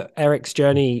know that Eric's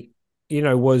journey,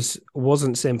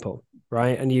 wasn't simple,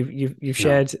 right? And you've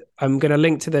shared. I'm going to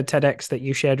link to the TEDx that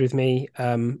you shared with me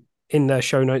in the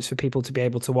show notes for people to be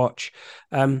able to watch.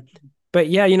 But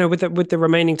yeah, with the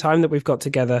remaining time that we've got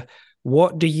together,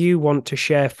 what do you want to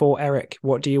share for Eric?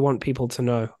 What do you want people to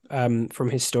know from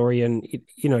his story? And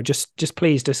just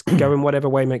please, just go in whatever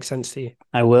way makes sense to you.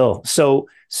 I will. So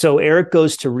Eric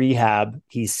goes to rehab.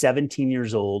 He's 17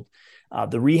 years old.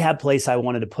 The rehab place I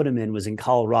wanted to put him in was in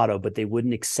Colorado, but they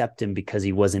wouldn't accept him because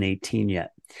he wasn't 18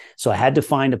 yet. So I had to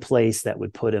find a place that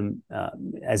would put him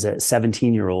as a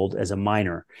 17-year-old, as a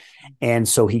minor. And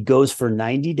so he goes for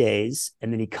 90 days,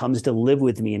 and then he comes to live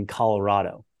with me in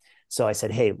Colorado. So I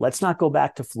said, hey, let's not go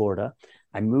back to Florida.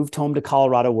 I moved home to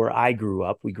Colorado where I grew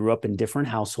up. We grew up in different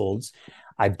households.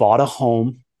 I bought a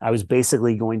home. I was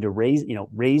basically going to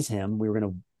raise him. We were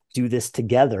going to do this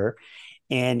together.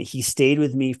 And he stayed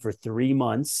with me for 3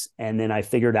 months. And then I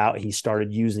figured out he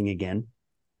started using again.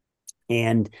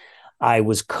 And I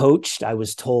was coached. I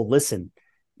was told, listen,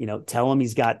 tell him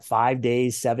he's got 5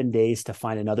 days, 7 days to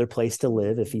find another place to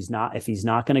live. If he's not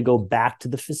going to go back to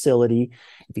the facility,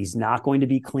 if he's not going to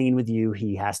be clean with you,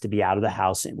 he has to be out of the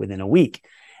house within a week.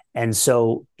 And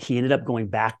so he ended up going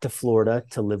back to Florida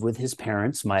to live with his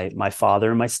parents, my father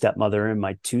and my stepmother and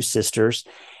my 2 sisters.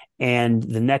 And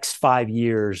the next 5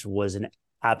 years was an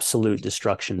absolute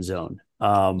destruction zone.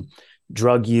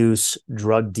 Drug use,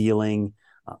 drug dealing,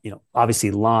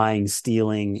 obviously lying,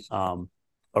 stealing,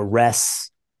 arrests,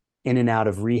 in and out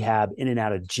of rehab, in and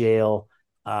out of jail.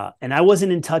 And I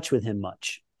wasn't in touch with him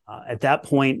much. At that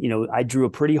point, I drew a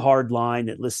pretty hard line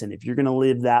that, listen, if you're going to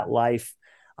live that life,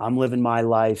 I'm living my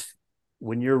life.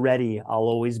 When you're ready, I'll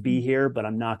always be here, but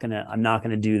I'm not going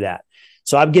to do that.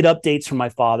 So I get updates from my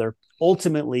father.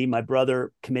 Ultimately, my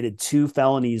brother committed 2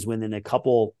 felonies within a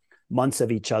couple months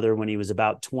of each other when he was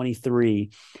about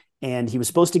 23. And he was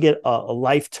supposed to get a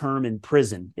life term in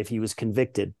prison if he was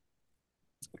convicted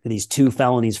for these 2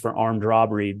 felonies for armed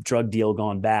robbery, drug deal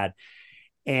gone bad.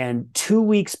 And 2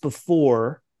 weeks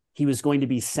before he was going to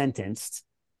be sentenced,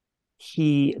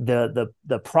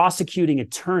 the prosecuting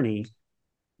attorney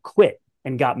quit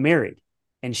and got married,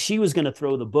 and she was going to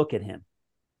throw the book at him.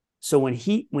 So when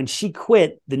she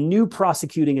quit, the new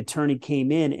prosecuting attorney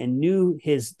came in and knew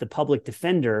the public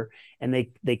defender, and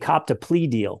they copped a plea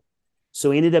deal. So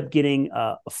he ended up getting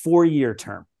a 4-year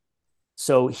term.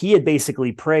 So he had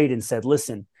basically prayed and said,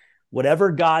 listen,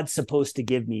 whatever God's supposed to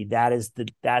give me,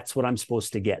 that's what I'm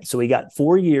supposed to get. So he got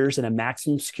 4 years in a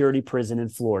maximum security prison in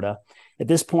Florida. At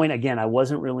this point, again, I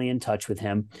wasn't really in touch with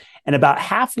him. And about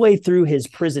halfway through his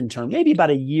prison term, maybe about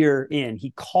a year in,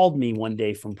 he called me one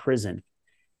day from prison.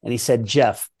 And he said,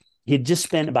 Jeff, he had just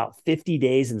spent about 50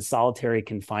 days in solitary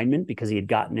confinement because he had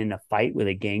gotten in a fight with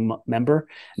a gang member.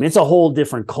 I mean, it's a whole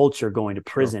different culture going to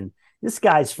prison. Sure. This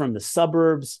guy's from the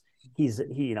suburbs.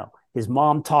 His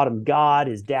mom taught him God.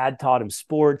 His dad taught him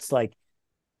sports. Like,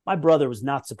 my brother was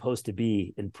not supposed to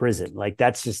be in prison. Like,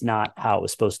 that's just not how it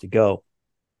was supposed to go.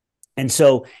 And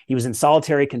so he was in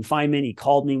solitary confinement. He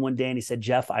called me one day and he said,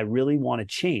 Jeff, I really want to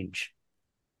change,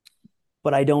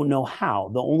 but I don't know how.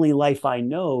 The only life I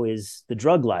know is the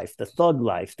drug life, the thug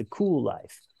life, the cool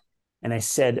life. And I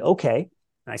said, okay.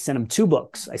 And I sent him 2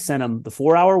 books. I sent him The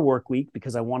 4-Hour Workweek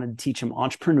because I wanted to teach him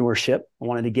entrepreneurship. I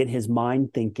wanted to get his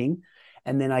mind thinking.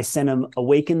 And then I sent him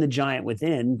Awaken the Giant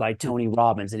Within by Tony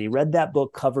Robbins. And he read that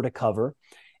book cover to cover,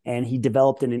 and he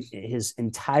developed his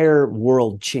entire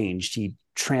world changed. He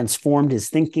transformed his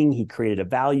thinking. He created a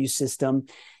value system.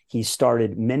 He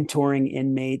started mentoring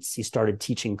inmates. He started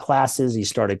teaching classes. He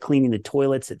started cleaning the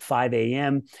toilets at 5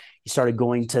 a.m. He started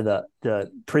going to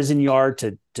the prison yard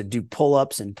to do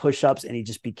pull-ups and push-ups. And he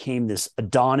just became this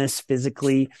Adonis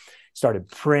physically, started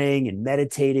praying and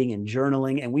meditating and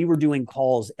journaling. And we were doing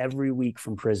calls every week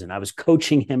from prison. I was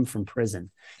coaching him from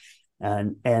prison.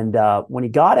 And when he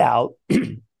got out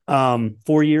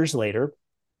 4 years later,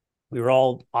 we were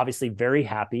all obviously very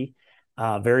happy,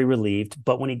 very relieved.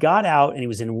 But when he got out and he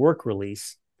was in work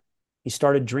release, he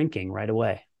started drinking right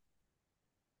away.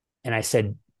 And I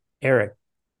said, Eric,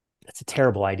 that's a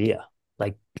terrible idea.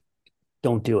 Like,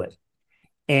 don't do it.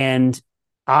 And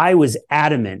I was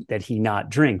adamant that he not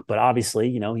drink, but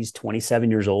obviously, he's 27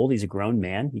 years old. He's a grown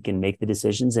man. He can make the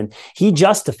decisions, and he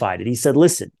justified it. He said,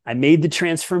 listen, I made the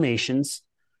transformations.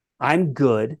 I'm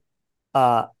good.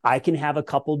 I can have a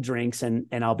couple drinks and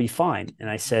I'll be fine. And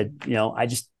I said,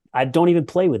 I don't even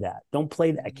play with that. Don't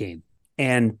play that game.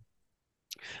 And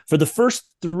for the first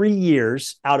 3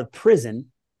 years out of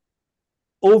prison,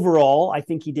 overall, I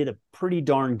think he did a pretty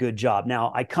darn good job.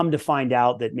 Now, I come to find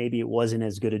out that maybe it wasn't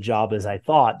as good a job as I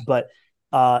thought, but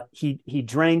he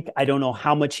drank. I don't know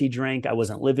how much he drank. I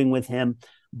wasn't living with him,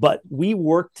 but we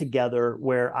worked together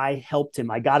where I helped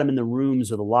him. I got him in the rooms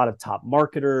with a lot of top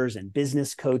marketers and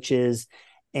business coaches.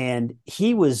 And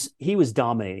he was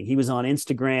dominating. He was on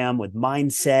Instagram with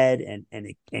mindset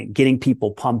and getting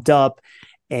people pumped up.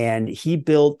 And he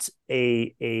built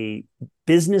a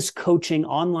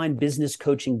online business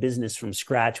coaching business from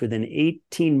scratch. Within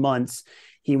 18 months,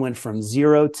 he went from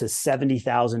zero to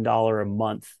 $70,000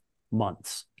 a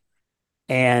months.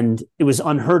 And it was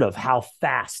unheard of how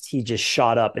fast he just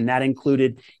shot up. And that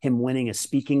included him winning a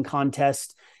speaking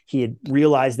contest. He had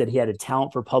realized that he had a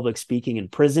talent for public speaking in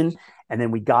prison. And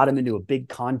then we got him into a big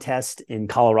contest in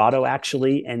Colorado,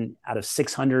 actually. And out of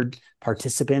 600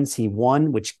 participants, he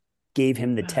won, which gave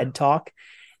him the TED Talk.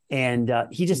 And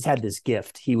he just had this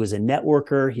gift. He was a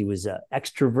networker. He was an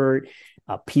extrovert.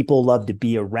 People loved to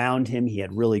be around him. He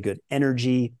had really good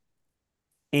energy.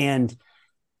 And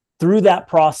through that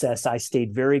process, I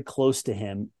stayed very close to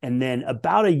him. And then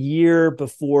about a year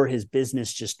before his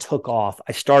business just took off,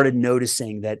 I started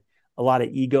noticing that a lot of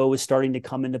ego was starting to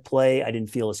come into play. I didn't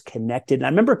feel as connected. And I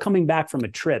remember coming back from a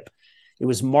trip. It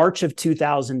was March of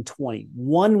 2020,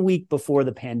 1 week before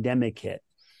the pandemic hit.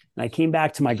 And I came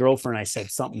back to my girlfriend. I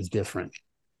said, something's different.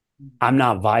 I'm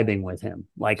not vibing with him.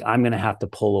 Like, I'm going to have to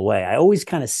pull away. I always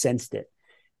kind of sensed it.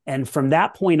 And from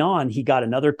that point on, he got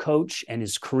another coach and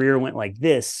his career went like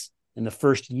this in the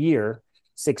first year,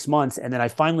 6 months. And then I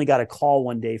finally got a call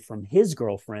one day from his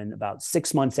girlfriend about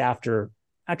 6 months after,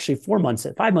 actually 5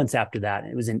 months after that.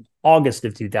 It was in August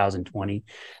of 2020.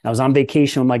 I was on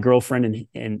vacation with my girlfriend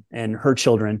and her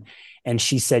children. And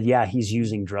she said, yeah, he's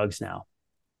using drugs now.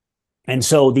 And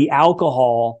so the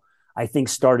alcohol, I think,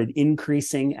 started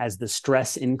increasing as the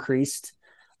stress increased.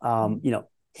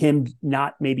 Him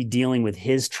not maybe dealing with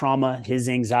his trauma, his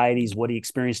anxieties, what he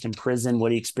experienced in prison,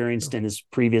 what he experienced in his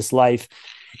previous life.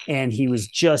 And he was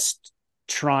just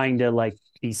trying to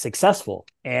be successful.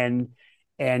 And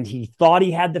he thought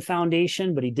he had the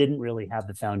foundation, but he didn't really have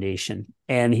the foundation.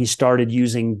 And he started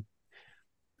using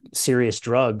serious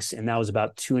drugs. And that was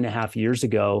about 2.5 years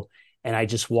ago. And I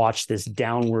just watched this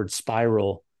downward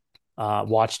spiral,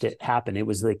 watched it happen. It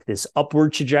was like this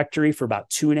upward trajectory for about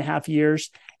 2.5 years.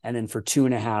 And then for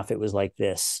 2.5, it was like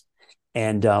this.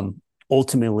 And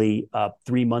ultimately,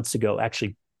 3 months ago,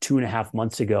 actually 2.5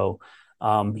 months ago,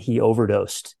 he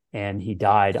overdosed and he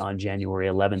died on January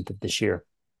 11th of this year.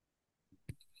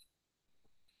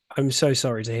 I'm so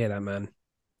sorry to hear that, man.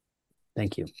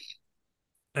 Thank you.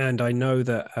 And I know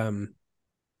that,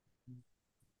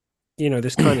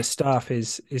 this kind of stuff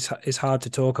is hard to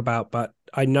talk about, but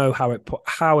I know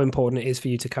how important it is for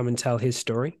you to come and tell his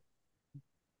story.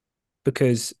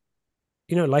 Because,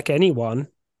 like anyone,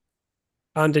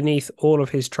 underneath all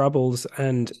of his troubles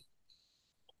and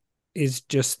is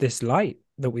just this light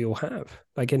that we all have.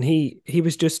 And he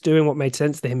was just doing what made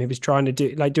sense to him. He was trying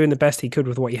to doing the best he could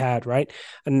with what he had, right?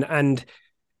 And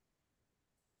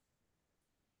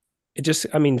it just,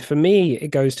 for me, it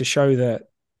goes to show that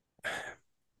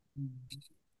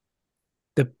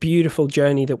the beautiful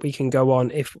journey that we can go on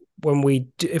if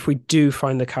we do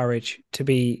find the courage to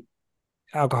be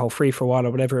alcohol free for a while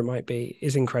or whatever it might be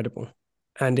is incredible.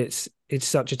 And it's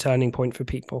such a turning point for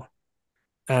people.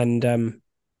 And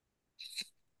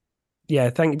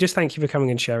thank you for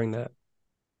coming and sharing that.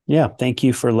 Yeah, thank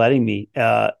you for letting me.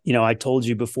 I told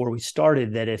you before we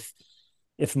started that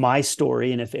if my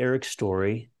story and if Eric's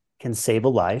story can save a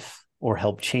life or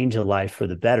help change a life for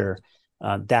the better,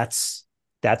 that's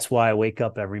why I wake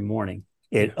up every morning.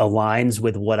 It aligns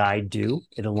with what I do.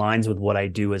 It aligns with what I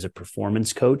do as a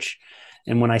performance coach.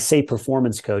 And when I say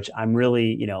performance coach, I'm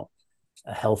really,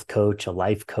 a health coach, a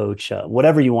life coach,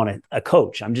 whatever you want a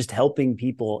coach. I'm just helping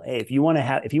people. Hey, if you want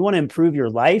to improve your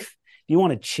life, if you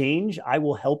want to change, I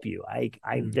will help you.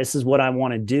 This is what I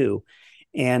want to do.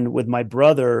 And with my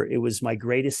brother, it was my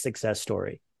greatest success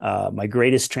story, my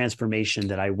greatest transformation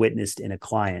that I witnessed in a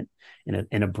client,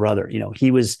 in a brother. He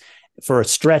was, for a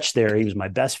stretch there, he was my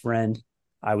best friend.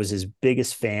 I was his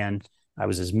biggest fan. I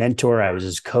was his mentor. I was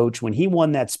his coach. When he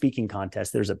won that speaking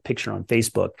contest, there's a picture on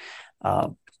Facebook,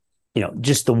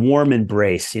 just the warm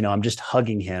embrace, I'm just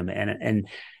hugging him. And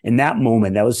in that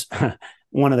moment, that was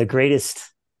one of the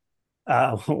greatest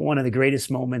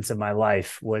moments of my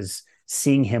life, was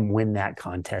seeing him win that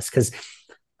contest. Because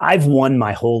I've won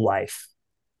my whole life.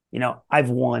 I've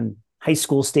won high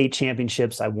school state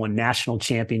championships. I won national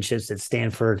championships at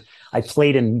Stanford. I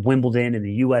played in Wimbledon and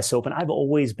the US Open. I've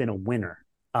always been a winner.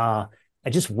 I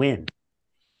just win.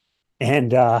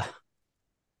 And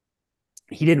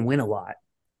he didn't win a lot.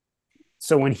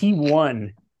 So when he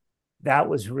won, that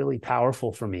was really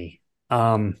powerful for me.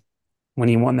 When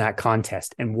he won that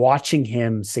contest and watching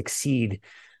him succeed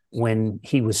when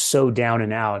he was so down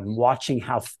and out, and watching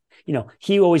how,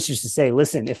 he always used to say,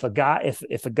 listen, if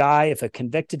a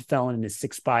convicted felon is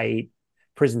 6'8",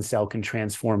 prison cell can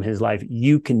transform his life.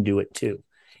 You can do it too.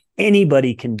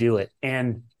 Anybody can do it.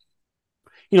 And,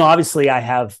 obviously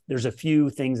there's a few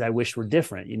things I wish were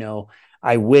different.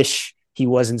 I wish he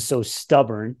wasn't so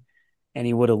stubborn and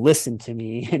he would have listened to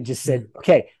me and just said,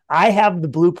 okay, I have the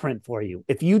blueprint for you.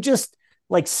 If you just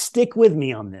stick with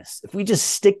me on this, if we just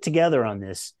stick together on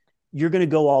this, you're going to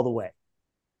go all the way.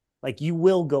 You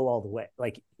will go all the way.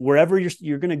 Wherever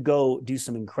you're going to go do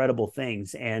some incredible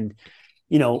things. And,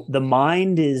 the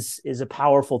mind is a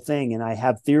powerful thing. And I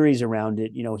have theories around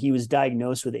it. He was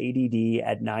diagnosed with ADD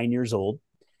at 9 years old.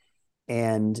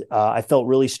 And I felt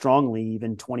really strongly,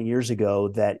 even 20 years ago,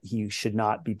 that he should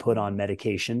not be put on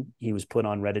medication. He was put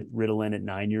on Ritalin at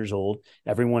 9 years old.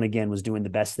 Everyone, again, was doing the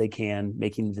best they can,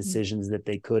 making the decisions that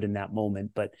they could in that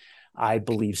moment. But I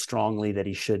believe strongly that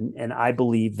he shouldn't. And I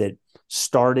believe that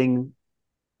starting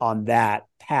on that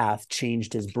path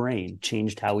changed his brain,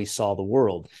 changed how he saw the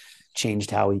world,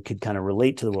 changed how he could kind of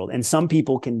relate to the world. And some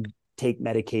people can take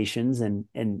medications and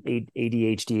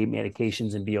ADHD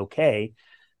medications and be okay.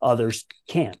 Others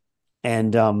can't.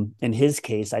 And in his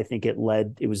case, I think it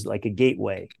was like a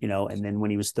gateway, and then when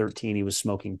he was 13, he was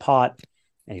smoking pot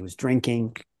and he was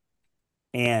drinking.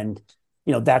 And,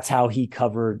 that's how he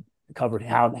covered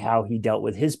how he dealt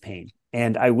with his pain.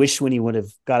 And I wish when he would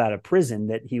have got out of prison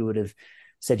that he would have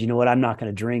said, you know what, I'm not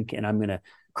going to drink and I'm going to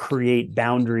create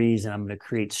boundaries and I'm going to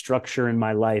create structure in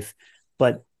my life.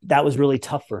 But that was really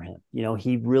tough for him.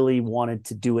 He really wanted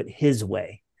to do it his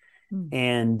way.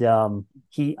 And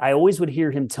I always would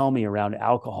hear him tell me around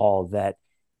alcohol that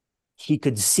he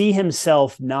could see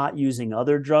himself not using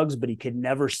other drugs, but he could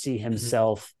never see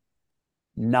himself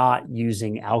not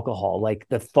using alcohol.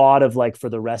 The thought of for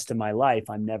the rest of my life,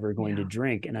 I'm never going to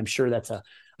drink. And I'm sure that's a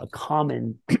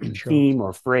common theme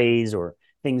or phrase or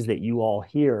things that you all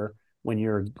hear when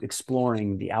you're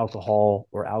exploring the alcohol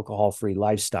or alcohol-free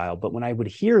lifestyle. But when I would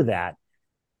hear that,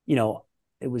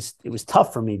 it was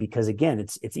tough for me because, again,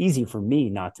 it's easy for me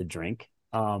not to drink.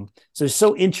 So it's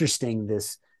so interesting,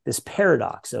 this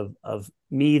paradox of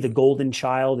me, the golden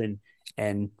child,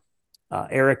 and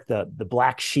Eric, the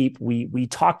black sheep. We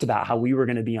talked about how we were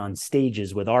going to be on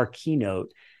stages with our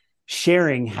keynote,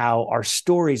 sharing how our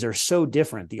stories are so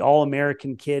different. The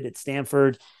all-American kid at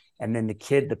Stanford, and then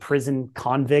the prison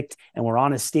convict, and we're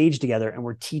on a stage together and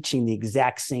we're teaching the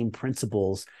exact same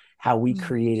principles, how we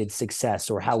created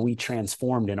success or how we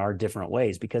transformed in our different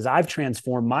ways, because I've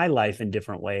transformed my life in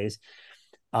different ways.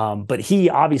 But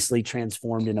he obviously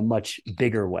transformed in a much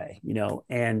bigger way,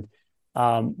 and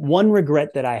one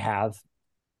regret that I have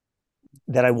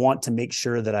that I want to make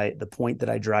sure that the point that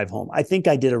I drive home, I think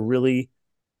I did a really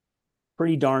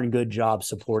pretty darn good job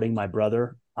supporting my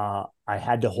brother. I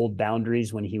had to hold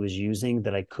boundaries when he was using,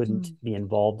 that I couldn't be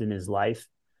involved in his life.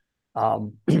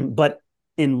 But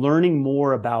in learning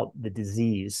more about the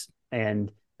disease,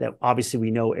 and that obviously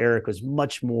we know Eric was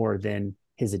much more than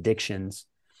his addictions,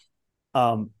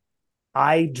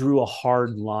 I drew a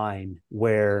hard line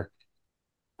where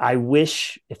I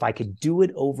wish if I could do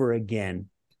it over again,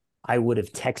 I would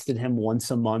have texted him once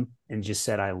a month and just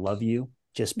said, I love you,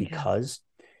 just because.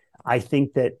 I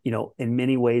think that, in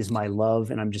many ways, my love,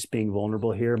 and I'm just being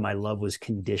vulnerable here, my love was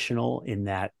conditional in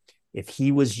that if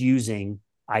he was using,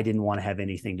 I didn't want to have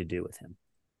anything to do with him.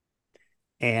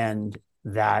 And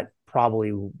that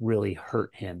probably really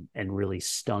hurt him and really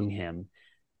stung him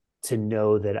to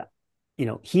know that,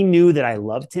 he knew that I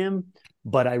loved him,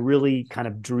 but I really kind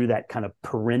of drew that kind of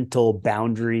parental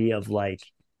boundary of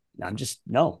I'm just,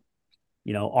 no,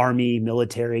 army,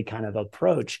 military kind of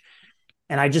approach.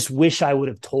 And I just wish I would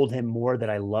have told him more that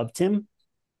I loved him,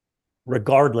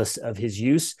 regardless of his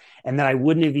use. And that I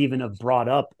wouldn't have even have brought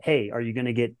up, hey, are you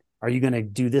going to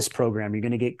do this program? You're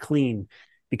going to get clean,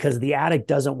 because the addict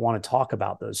doesn't want to talk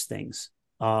about those things.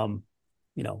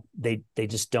 They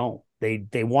just don't.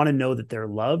 They want to know that they're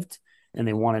loved and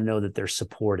they want to know that they're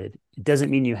supported. It doesn't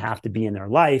mean you have to be in their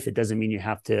life. It doesn't mean you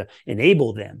have to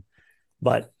enable them.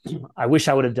 But I wish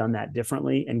I would have done that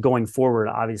differently. And going forward,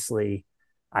 obviously,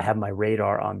 I have my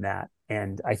radar on that.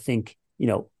 And I think,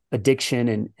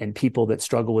 addiction and people that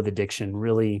struggle with addiction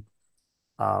really,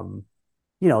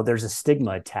 there's a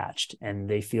stigma attached and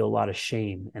they feel a lot of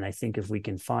shame. And I think if we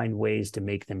can find ways to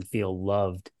make them feel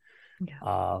loved,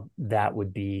 that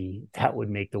would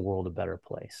make the world a better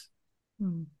place.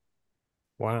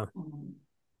 Wow.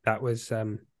 That was,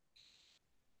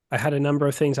 I had a number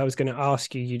of things I was going to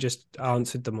ask you. You just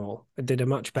answered them all. I did a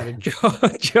much better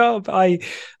job. I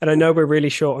know we're really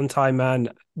short on time, man,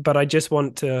 but I just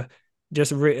want to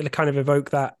kind of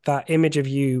evoke that image of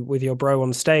you with your bro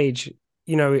on stage.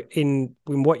 In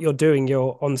what you're doing,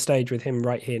 you're on stage with him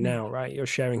right here now, right? You're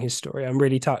sharing his story. I'm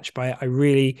really touched by it. I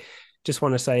really just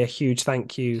want to say a huge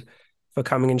thank you for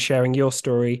coming and sharing your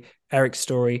story, Eric's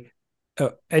story.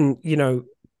 And, you know,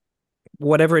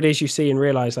 whatever it is you see and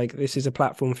realize, like, this is a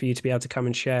platform for you to be able to come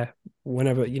and share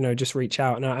whenever, you know, just reach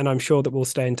out. And I'm sure that we'll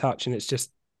stay in touch. And it's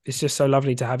just so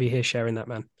lovely to have you here sharing that,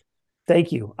 man.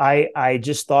 Thank you. I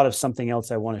just thought of something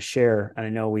else I want to share. And I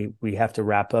know we have to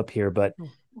wrap up here, but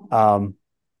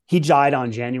he died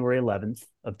on January 11th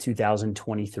of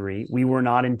 2023. We were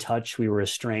not in touch. We were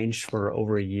estranged for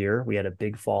over a year. We had a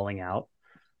big falling out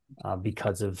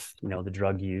because of, you know, the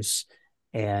drug use.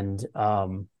 And,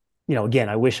 you know, again,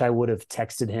 I wish I would have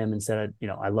texted him and said, you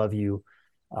know, I love you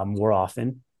more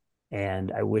often.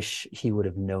 And I wish he would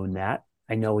have known that.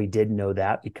 I know he did know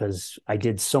that because I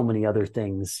did so many other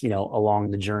things, you know,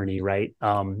 along the journey, right?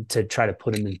 To try to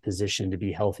put him in position to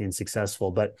be healthy and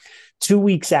successful. But 2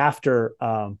 weeks after,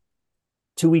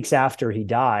 2 weeks after he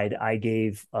died, I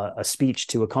gave a speech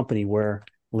to a company where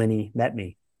Lenny met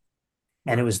me.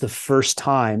 And it was the first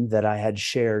time that I had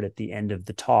shared at the end of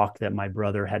the talk that my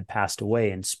brother had passed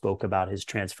away and spoke about his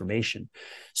transformation.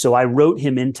 So I wrote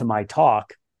him into my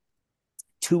talk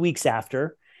 2 weeks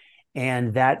after,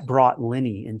 and that brought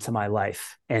Lenny into my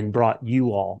life and brought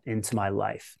you all into my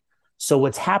life. So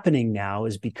what's happening now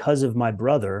is because of my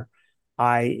brother,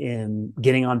 I am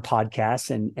getting on podcasts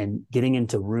and getting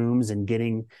into rooms and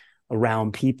getting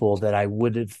around people that I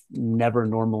would have never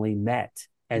normally met.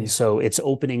 And so it's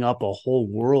opening up a whole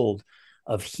world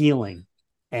of healing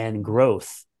and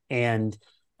growth. And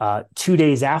 2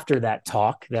 days after that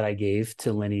talk that I gave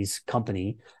to Lenny's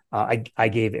company, I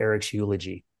gave Eric's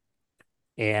eulogy.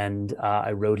 And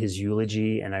I wrote his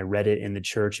eulogy and I read it in the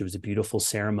church. It was a beautiful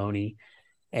ceremony.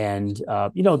 And,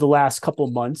 you know, the last couple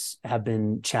of months have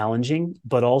been challenging,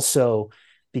 but also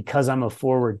because I'm a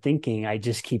forward thinking, I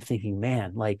just keep thinking,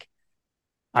 man, like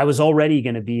I was already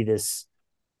going to be this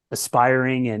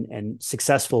aspiring and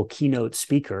successful keynote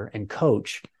speaker and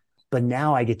coach, but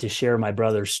now I get to share my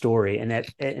brother's story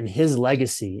and his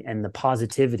legacy and the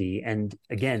positivity. And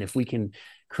again, if we can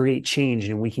create change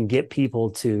and we can get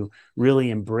people to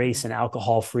really embrace an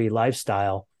alcohol-free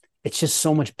lifestyle, it's just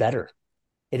so much better.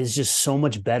 It is just so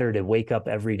much better to wake up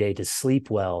every day, to sleep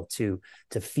well, to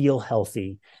feel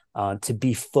healthy, to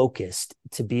be focused,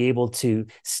 to be able to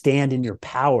stand in your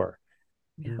power,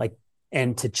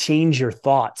 and to change your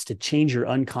thoughts, to change your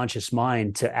unconscious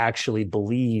mind, to actually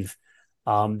believe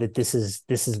that this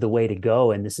is the way to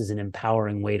go and this is an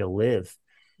empowering way to live.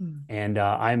 And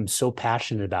I'm so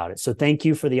passionate about it. So thank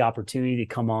you for the opportunity to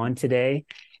come on today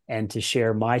and to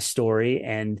share my story.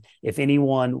 And if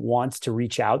anyone wants to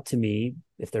reach out to me,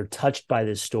 if they're touched by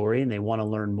this story and they want to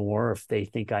learn more, if they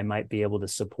think I might be able to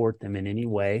support them in any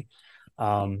way,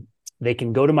 they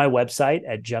can go to my website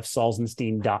at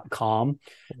jeffsalzenstein.com. Awesome.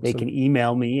 They can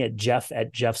email me at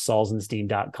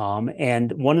jeff@jeffsalzenstein.com.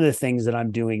 And one of the things that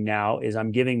I'm doing now is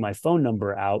I'm giving my phone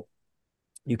number out.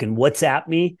 You can WhatsApp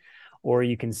me or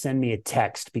you can send me a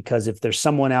text, because if there's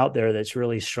someone out there that's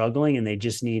really struggling and they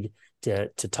just need to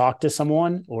talk to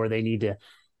someone, or they need to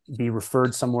be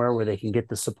referred somewhere where they can get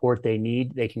the support they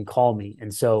need, they can call me.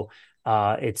 And so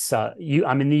I'm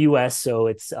in the US, so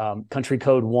it's country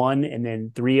code 1 and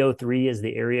then 303 is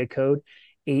the area code,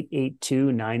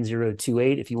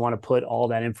 882-9028. If you want to put all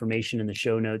that information in the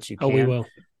show notes, you can. Oh, we will.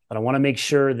 But I want to make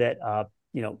sure that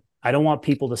you know, I don't want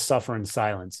people to suffer in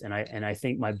silence. And I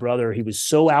think my brother, he was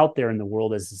so out there in the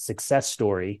world as a success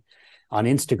story on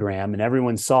Instagram and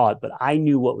everyone saw it, but I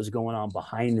knew what was going on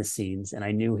behind the scenes and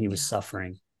I knew he was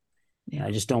suffering. Yeah.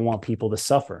 I just don't want people to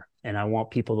suffer, and I want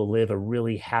people to live a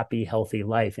really happy, healthy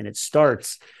life. And it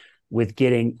starts with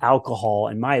getting alcohol,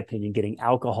 in my opinion, getting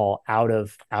alcohol out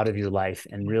of your life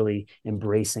and really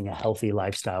embracing a healthy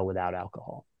lifestyle without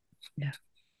alcohol. Yeah.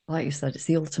 Like you said, it's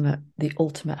the ultimate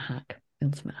hack.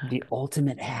 The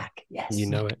ultimate hack. Yes. You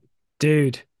know it.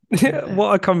 Dude,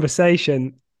 what a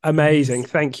conversation. Amazing.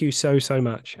 Yes. Thank you so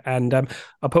much. And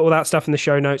I'll put all that stuff in the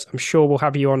show notes. I'm sure we'll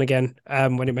have you on again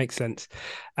when it makes sense.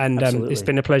 And it's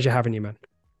been a pleasure having you, man.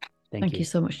 Thank you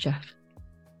so much, Jeff.